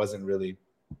 I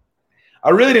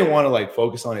really didn't want to like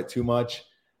focus on it too much.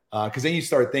 Because then you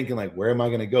start thinking like, where am I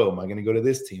going to go? Am I going to go to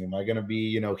this team? Am I going to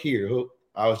be, here?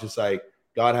 I was just like,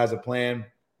 God has a plan.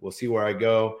 We'll see where I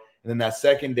go. And then that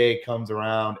second day comes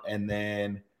around, and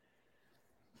then,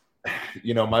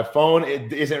 my phone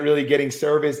isn't really getting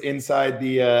service inside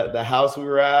the house we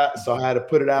were at, so I had to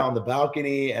put it out on the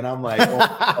balcony. And I'm like,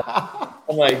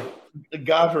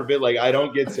 God forbid, like I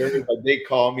don't get service. Like they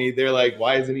call me, they're like,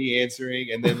 "Why isn't he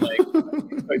answering?" And then like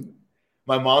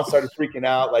my mom started freaking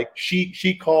out. Like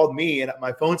she called me, and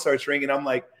my phone starts ringing. I'm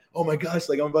like, "Oh my gosh!"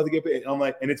 Like I'm about to get paid. I'm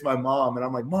like, and it's my mom, and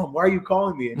I'm like, "Mom, why are you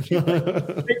calling me?" And she's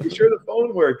like, "Making sure the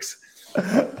phone works."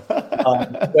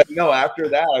 But no, after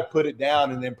that, I put it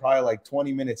down, and then probably like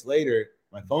 20 minutes later,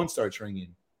 my phone starts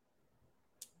ringing.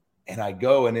 And I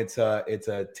go, and it's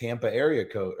a Tampa area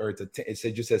code, or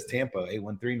it just says Tampa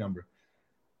 813 number.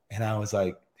 And I was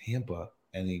like, Tampa,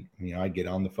 and I get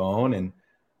on the phone, and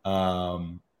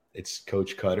it's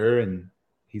Coach Cutter, and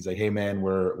he's like, hey man,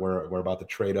 we're about to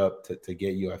trade up to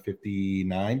get you at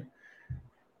 59.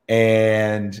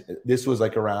 And this was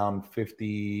like around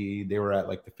 50. They were at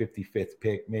like the 55th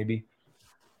pick, maybe.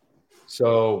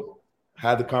 So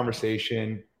had the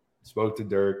conversation, spoke to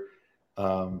Dirk.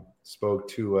 Spoke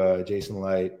to Jason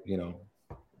Light.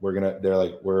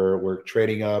 We're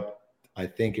trading up. I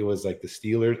think it was like the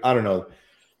Steelers. I don't know.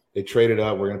 They traded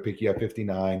up. We're gonna pick you at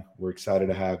 59. We're excited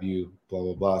to have you. Blah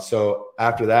blah blah. So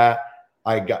after that,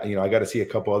 I got to see a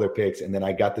couple other picks, and then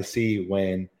I got to see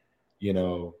when,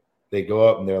 they go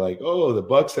up and they're like, oh, the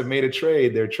Bucks have made a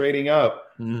trade. They're trading up.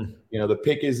 The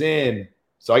pick is in.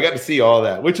 So I got to see all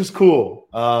that, which is cool.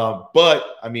 But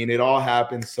I mean, it all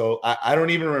happened. So I don't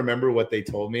even remember what they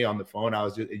told me on the phone.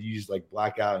 You just like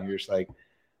black out, and you're just like,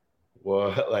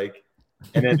 what? Like,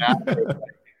 and then after, like,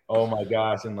 oh my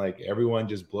gosh. And like, everyone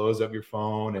just blows up your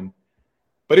phone.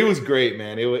 But it was great,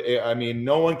 man. I mean,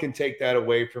 no one can take that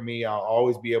away from me. I'll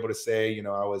always be able to say,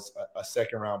 I was a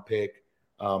second round pick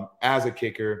as a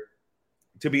kicker.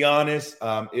 To be honest,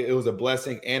 it was a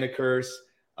blessing and a curse.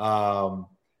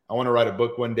 I want to write a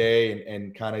book one day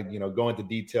and kind of, go into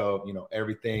detail,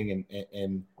 everything.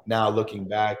 And now looking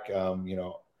back,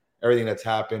 everything that's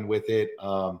happened with it.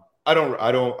 I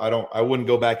wouldn't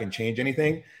go back and change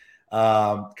anything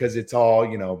because it's all,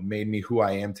 made me who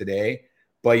I am today.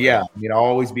 But yeah, I'll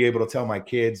always be able to tell my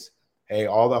kids, hey,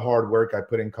 all the hard work I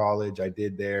put in college, I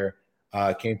did there,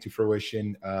 came to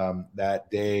fruition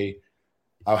that day.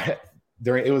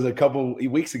 It was a couple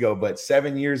weeks ago, but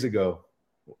 7 years ago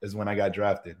is when I got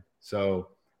drafted. So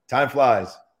time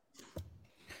flies.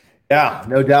 Yeah,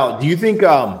 no doubt. Do you think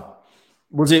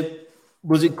was it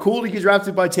cool to get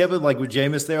drafted by Tampa, like with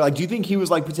Jameis there? Like, do you think he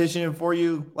was like petitioning for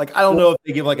you? Like, I don't know if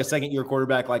they give like a second year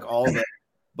quarterback like all of it,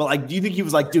 but like, do you think he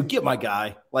was like, dude, get my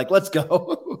guy? Like, let's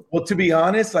go. Well, to be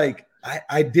honest, like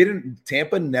I didn't.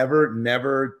 Tampa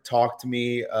never talked to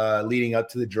me leading up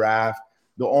to the draft.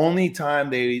 The only time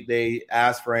they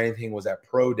asked for anything was at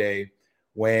pro day,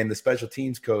 when the special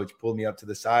teams coach pulled me up to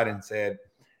the side and said,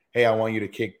 hey, I want you to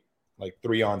kick like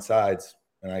 3 onside.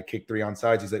 And I kicked 3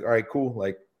 onside. He's like, all right, cool.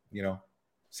 Like,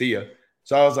 see ya.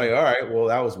 So I was like, all right, well,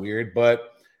 that was weird.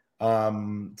 But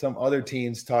some other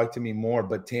teams talked to me more.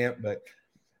 But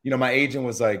my agent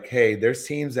was like, hey, there's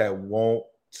teams that won't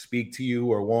speak to you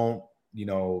or won't,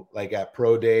 like at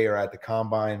pro day or at the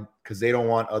combine, because they don't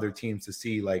want other teams to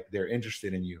see like they're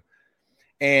interested in you.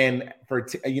 And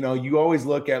you always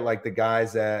look at like the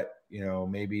guys that,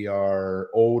 maybe are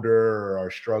older or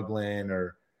are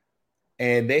struggling,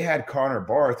 and they had Connor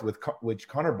Barth, which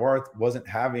Connor Barth wasn't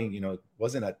having,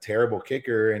 wasn't a terrible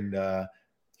kicker, and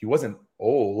he wasn't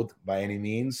old by any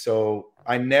means. So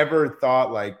I never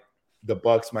thought like the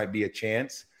Bucks might be a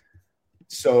chance.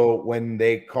 So when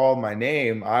they called my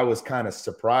name, I was kind of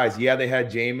surprised. Yeah, they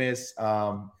had Jameis,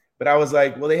 but I was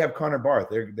like, well, they have Connor Barth.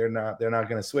 They're not going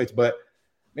to switch. But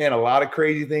man, a lot of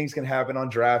crazy things can happen on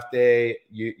draft day.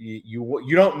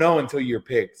 You don't know until you're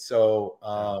picked.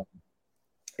 So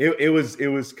it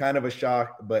was kind of a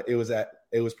shock, but it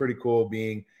was pretty cool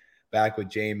being back with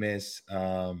Jameis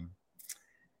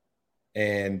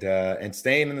and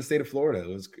staying in the state of Florida.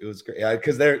 It was great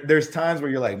because there's times where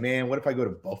you're like, man, what if I go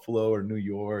to Buffalo or New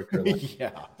York or like,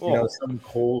 some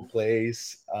cold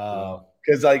place?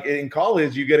 Because like in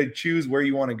college, you get to choose where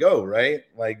you want to go, right?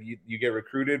 Like you get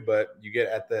recruited, but you get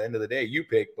at the end of the day, you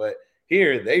pick. But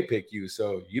here they pick you,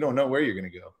 so you don't know where you're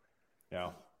going to go.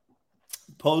 Yeah.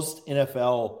 Post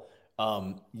NFL,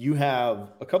 you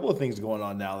have a couple of things going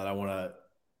on now that I want to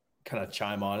kind of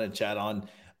chime on and chat on.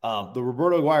 The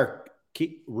Roberto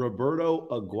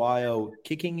Aguayo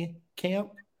kicking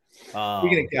camp.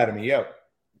 Kicking Academy, yep.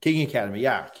 Kicking Academy,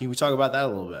 yeah. Can we talk about that a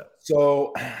little bit?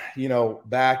 So,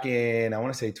 back in, I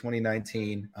want to say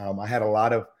 2019, I had a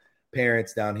lot of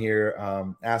parents down here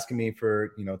asking me for,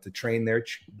 to train their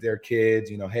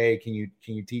kids, hey, can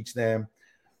you teach them?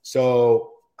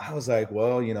 So I was like,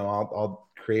 well, I'll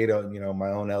create my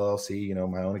own LLC,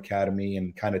 my own academy,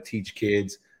 and kind of teach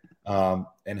kids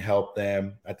and help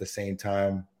them at the same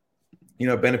time.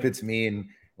 It benefits me and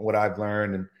what I've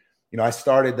learned. I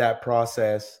started that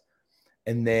process,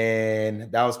 and then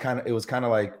it was kind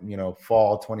of like,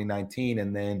 fall 2019.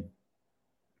 And then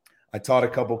I taught a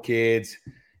couple kids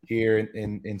here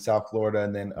in South Florida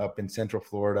and then up in Central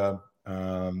Florida.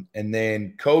 And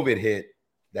then COVID hit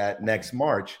that next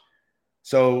March.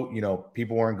 So,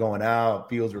 people weren't going out,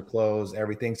 fields were closed,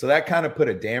 everything. So that kind of put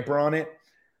a damper on it.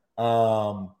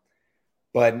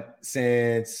 But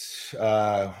since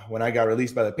when I got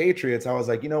released by the Patriots, I was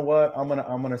like, you know what, I'm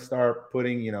gonna start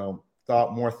putting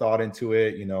more thought into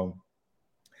it,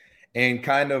 and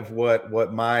kind of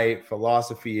what my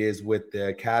philosophy is with the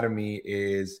academy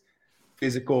is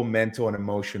physical, mental, and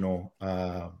emotional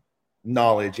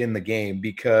knowledge in the game.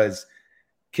 Because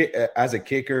as a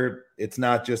kicker, it's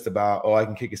not just about, I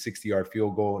can kick a 60-yard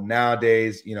field goal.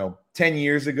 Nowadays, 10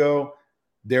 years ago,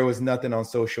 there was nothing on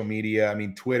social media. I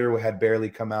mean, Twitter had barely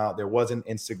come out. There wasn't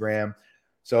Instagram.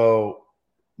 So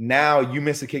now you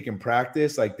miss a kick in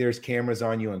practice, like there's cameras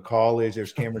on you in college,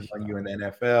 there's cameras on you in the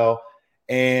NFL.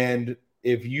 And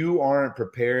if you aren't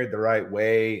prepared the right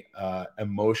way,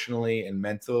 emotionally and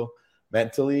mentally,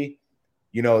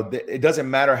 it doesn't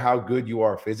matter how good you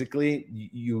are physically.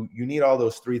 You need all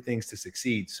those three things to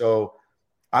succeed. So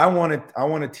I want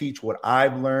to teach what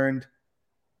I've learned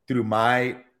through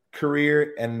my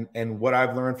career and what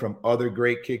I've learned from other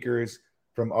great kickers,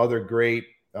 from other great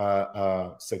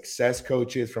success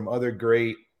coaches, from other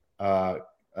great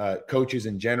coaches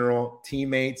in general,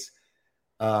 teammates,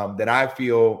 that I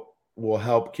feel will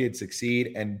help kids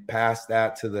succeed and pass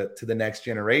that to the next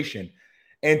generation.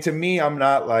 And to me, I'm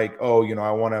not like, I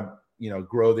want to,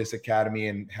 grow this academy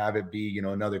and have it be,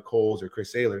 another Coles or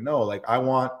Chris Saylor. No, like I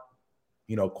want,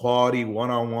 quality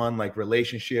one-on-one, like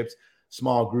relationships,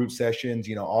 small group sessions.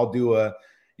 I'll do a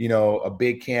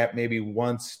big camp maybe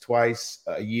once, twice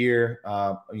a year.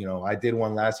 I did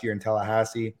one last year in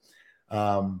Tallahassee,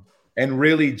 and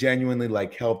really genuinely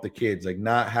like help the kids, like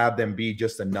not have them be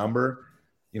just a number,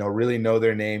 really know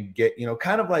their name, get,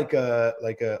 kind of like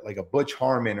a Butch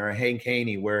Harmon or a Hank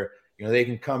Haney, where, they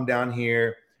can come down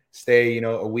here, stay,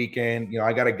 a weekend.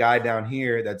 I got a guy down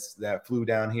here that flew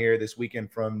down here this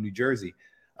weekend from New Jersey.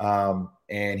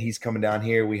 And he's coming down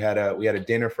here. We had a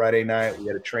dinner Friday night. We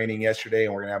had a training yesterday,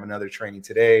 and we're gonna have another training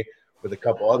today with a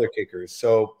couple other kickers.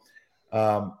 So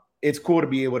it's cool to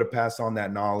be able to pass on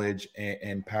that knowledge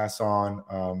and pass on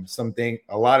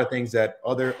a lot of things that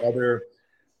other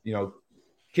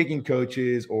kicking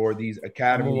coaches or these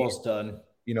academies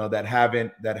that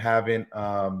haven't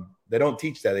they don't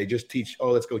teach that. They just teach,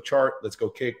 let's go chart, let's go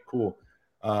kick. Cool.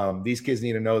 These kids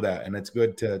need to know that, and it's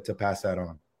good to pass that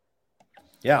on.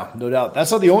 Yeah, no doubt.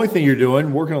 That's not the only thing you're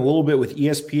doing. Working a little bit with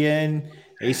ESPN,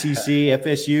 ACC,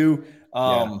 FSU.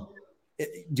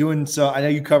 Doing so. I know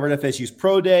you covered FSU's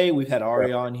Pro Day. We've had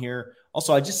Ari on here.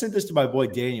 Also, I just sent this to my boy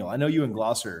Daniel. I know you and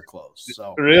Glosser are close.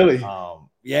 So really,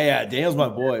 yeah. Daniel's my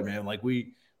boy, man. Like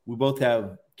we both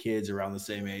have kids around the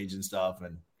same age and stuff,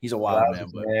 and he's a wild man.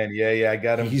 But yeah. I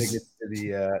got him tickets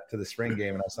to the spring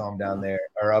game, and I saw him down there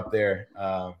or up there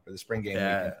for the spring game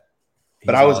weekend.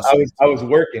 But I was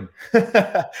working.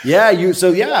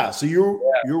 So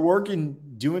you're working,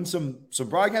 doing some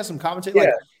broadcast, some commentating. Yeah.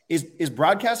 Like, is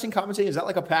broadcasting commentating, is that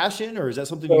like a passion, or is that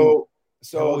something you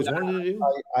always wanted to do?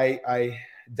 I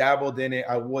dabbled in it.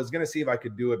 I was gonna see if I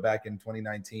could do it back in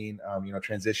 2019.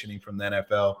 Transitioning from the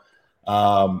NFL.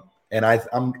 And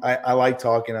I like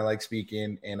talking, I like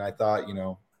speaking, and I thought,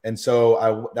 and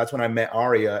so that's when I met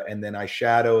Aria, and then I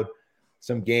shadowed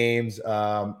some games,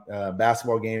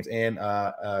 basketball games and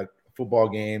football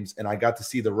games, and I got to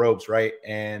see the ropes, right?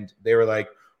 And they were like,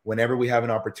 whenever we have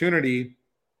an opportunity,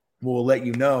 we'll let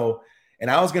you know.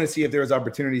 And I was going to see if there was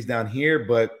opportunities down here,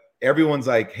 but everyone's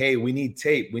like, hey, we need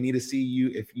tape. We need to see you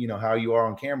if how you are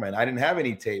on camera. And I didn't have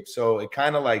any tape, so it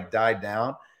kind of like died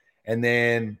down. And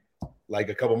then like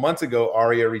a couple months ago,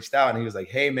 Aria reached out and he was like,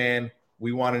 hey man,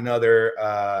 we want another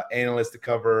analyst to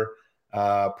cover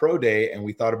Pro Day, and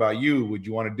we thought about you. Would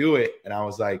you want to do it? And I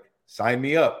was like, sign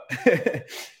me up.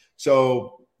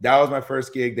 So that was my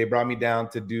first gig. They brought me down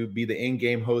to be the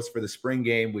in-game host for the spring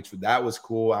game, that was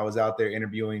cool. I was out there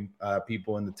interviewing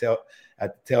people at the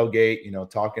tailgate,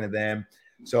 talking to them.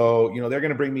 So, they're going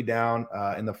to bring me down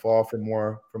in the fall for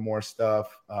more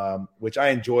stuff, which I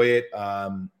enjoy it.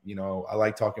 I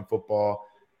like talking football.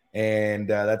 And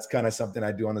that's kind of something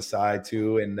I do on the side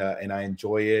too, and I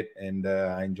enjoy it, and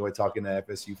I enjoy talking to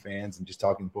FSU fans and just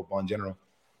talking football in general.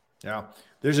 Yeah,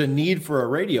 there's a need for a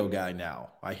radio guy now,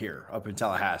 I hear, up in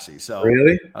Tallahassee. So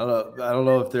really, I don't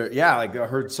know if they're like I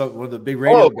heard one of the big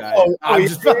radio guys.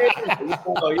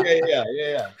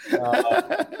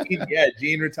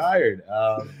 Gene retired.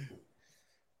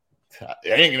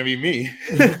 It ain't gonna be me.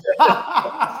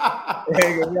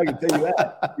 I can tell you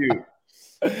that, dude.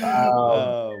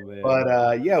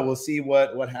 But yeah, we'll see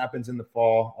what happens in the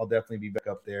fall. I'll definitely be back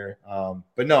up there.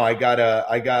 But no, I got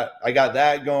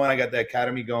that going. I got the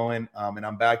academy going, and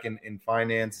I'm back in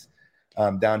finance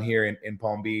down here in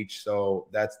Palm Beach. So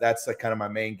that's like kind of my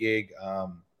main gig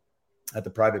at the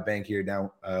private bank here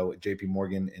down with JP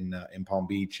Morgan in Palm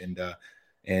Beach,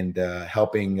 and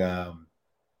helping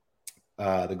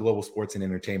the global sports and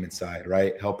entertainment side,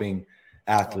 right? Helping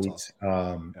athletes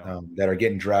that are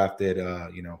getting drafted,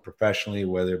 professionally,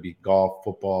 whether it be golf,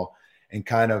 football, and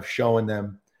kind of showing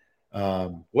them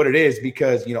what it is,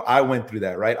 because, I went through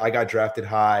that, right? I got drafted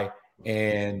high,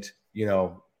 and,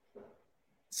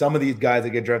 some of these guys that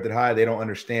get drafted high, they don't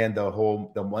understand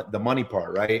the money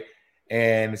part, right?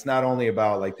 And it's not only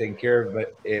about like taking care of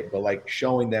it, but like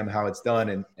showing them how it's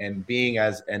done, and being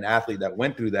as an athlete that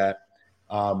went through that.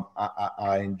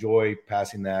 I enjoy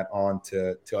passing that on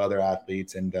to other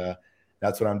athletes, and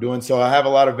that's what I'm doing. So I have a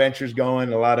lot of ventures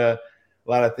going, a lot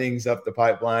of things up the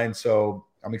pipeline. So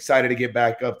I'm excited to get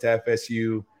back up to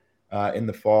FSU in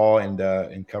the fall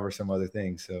and cover some other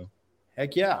things. So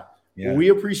heck yeah. Well, we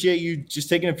appreciate you just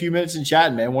taking a few minutes and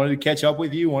chatting, man. Wanted to catch up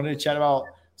with you. Wanted to chat about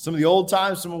some of the old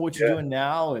times, some of what you're doing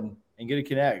now, and get a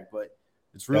connect. But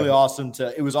it's really awesome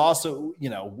it was also,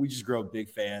 we just grew up big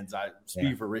fans. I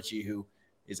speak for Richie, who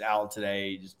is out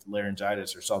today, just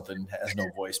laryngitis or something, has no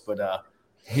voice. But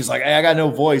he's like, hey, I got no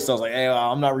voice. I was like, hey,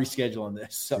 I'm not rescheduling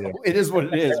this. So it is what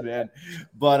it is, man.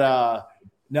 But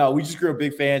no, we just grew up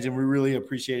big fans, and we really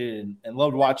appreciate it and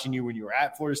loved watching you when you were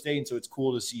at Florida State. And so it's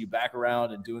cool to see you back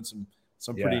around and doing some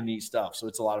pretty neat stuff. So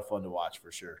it's a lot of fun to watch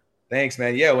for sure. Thanks,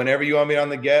 man. Yeah, whenever you want me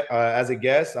on as a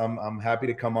guest, I'm happy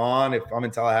to come on. If I'm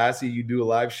in Tallahassee, you do a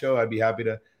live show, I'd be happy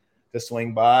to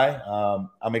swing by.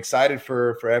 I'm excited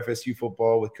for FSU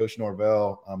football with Coach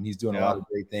Norvell. He's doing a lot of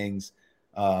great things.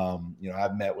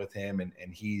 I've met with him,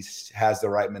 and he has the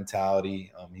right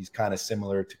mentality. He's kind of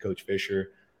similar to Coach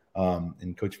Fisher,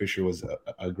 and Coach Fisher was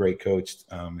a great coach,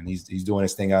 and he's doing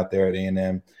his thing out there at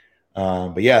A&M.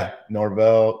 But yeah,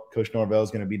 Coach Norvell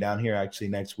is going to be down here actually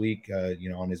next week,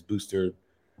 on his booster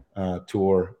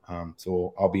tour.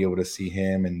 So I'll be able to see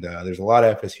him, and there's a lot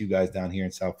of FSU guys down here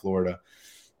in South Florida,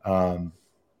 or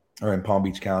in Palm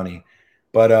Beach County.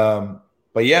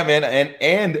 But yeah, man.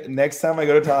 And next time I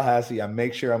go to Tallahassee, I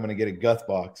make sure I'm going to get a Guth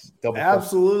box.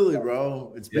 Absolutely,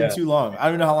 bro. It's been too long. I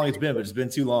don't know how long it's been, but it's been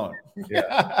too long.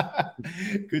 Yeah.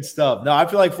 Good stuff. No, I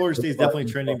feel like Florida State is definitely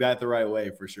trending back the right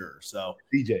way for sure. So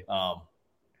DJ,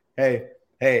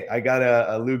 hey, I got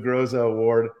a Lou Groza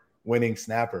award winning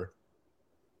snapper.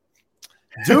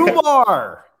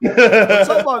 Dumar, what's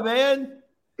up, my man?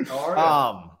 How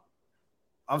are you?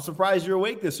 I'm surprised you're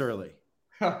awake this early.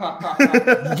 Mother's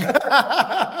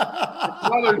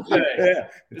Day. Yeah,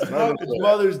 it's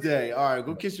Mother's Day. All right,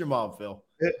 go kiss your mom, Phil.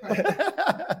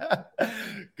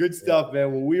 Good stuff,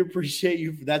 man. Well, we appreciate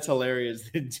you. That's hilarious.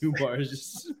 Dumar is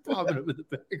just popping up in the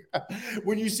background.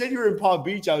 When you said you were in Palm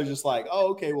Beach, I was just like, oh,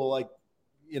 okay, well, like,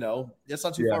 that's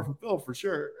not too far from Phil for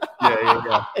sure.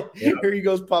 Yeah. Here he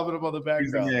goes popping up on the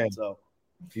background.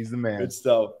 He's the man. Good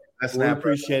stuff. We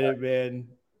appreciate it, man.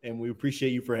 And we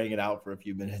appreciate you for hanging out for a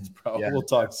few minutes, bro. Yeah. We'll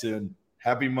talk soon.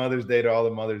 Happy Mother's Day to all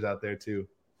the mothers out there, too.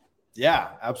 Yeah,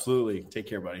 absolutely. Take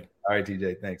care, buddy. All right,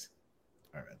 TJ. Thanks.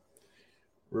 All right.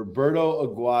 Roberto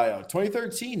Aguayo,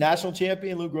 2013 national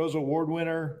champion, Lou Groza award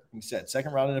winner. Like you said,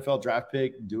 second round NFL draft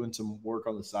pick, doing some work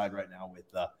on the side right now with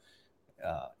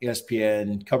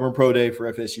ESPN, covering Pro Day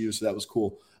for FSU. So that was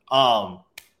cool.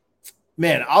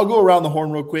 Man, I'll go around the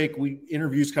horn real quick.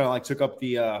 Interviews kind of like took up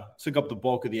the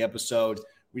bulk of the episode.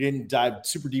 We didn't dive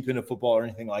super deep into football or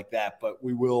anything like that, but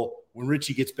we will when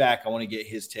Richie gets back. I want to get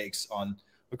his takes on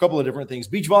a couple of different things.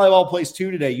 Beach volleyball plays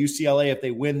 2 today. UCLA, if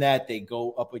they win that, they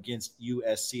go up against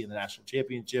USC in the national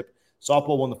championship.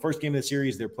 Softball won the first game of the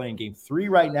series. They're playing game 3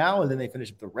 right now, and then they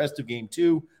finish up the rest of game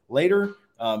 2 later.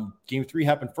 Game 3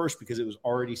 happened first because it was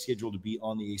already scheduled to be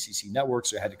on the ACC network,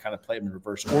 so I had to kind of play them in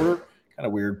reverse order. Kind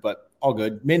of weird, but all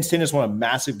good. Men's tennis won a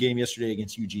massive game yesterday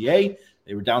against UGA.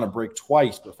 They were down a break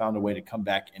twice, but found a way to come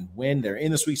back and win. They're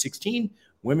in the Sweet 16.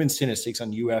 Women's tennis takes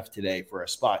on UF today for a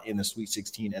spot in the Sweet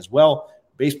 16 as well.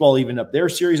 Baseball evened up their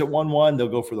series at 1-1. They'll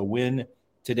go for the win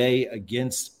today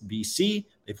against BC.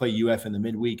 They play UF in the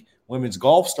midweek. Women's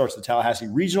golf starts the Tallahassee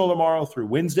Regional tomorrow through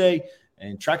Wednesday.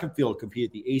 And track and field compete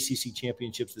at the ACC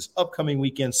Championships this upcoming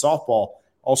weekend. Softball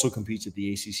also competes at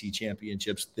the ACC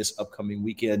Championships this upcoming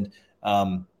weekend.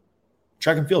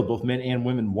 Track and field, both men and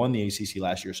women won the ACC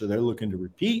last year, so they're looking to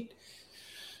repeat.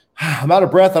 I'm out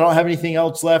of breath. I don't have anything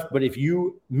else left, but if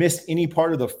you missed any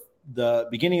part of the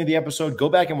beginning of the episode, go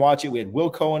back and watch it. We had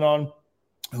Will Cohen on,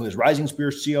 who is Rising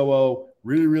Spears COO,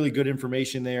 Really, really good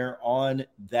information there on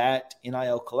that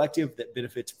NIL collective that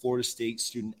benefits Florida State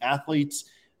student athletes.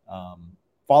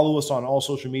 Follow us on all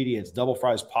social media. It's Double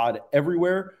Fries Pod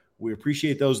everywhere. We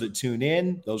appreciate those that tune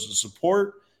in, those that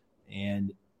support.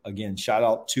 And again, shout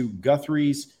out to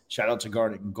Guthrie's. Shout out to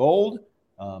Garnet and Gold.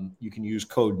 You can use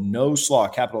code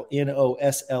NOSLAW, capital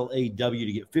NOSLAW,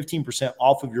 to get 15%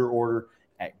 off of your order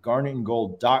at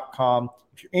garnetandgold.com.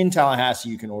 If you're in Tallahassee,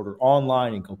 you can order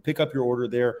online and go pick up your order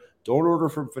there. Don't order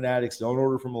from Fanatics. Don't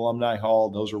order from Alumni Hall.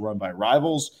 Those are run by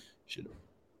rivals. You should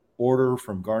order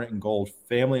from Garnet and Gold,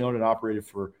 family-owned and operated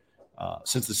for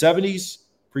since the 70s.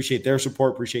 Appreciate their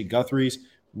support. Appreciate Guthrie's.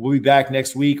 We'll be back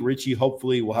next week. Richie,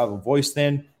 hopefully, will have a voice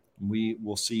then. We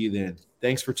will see you then.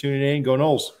 Thanks for tuning in. Go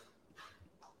Noles.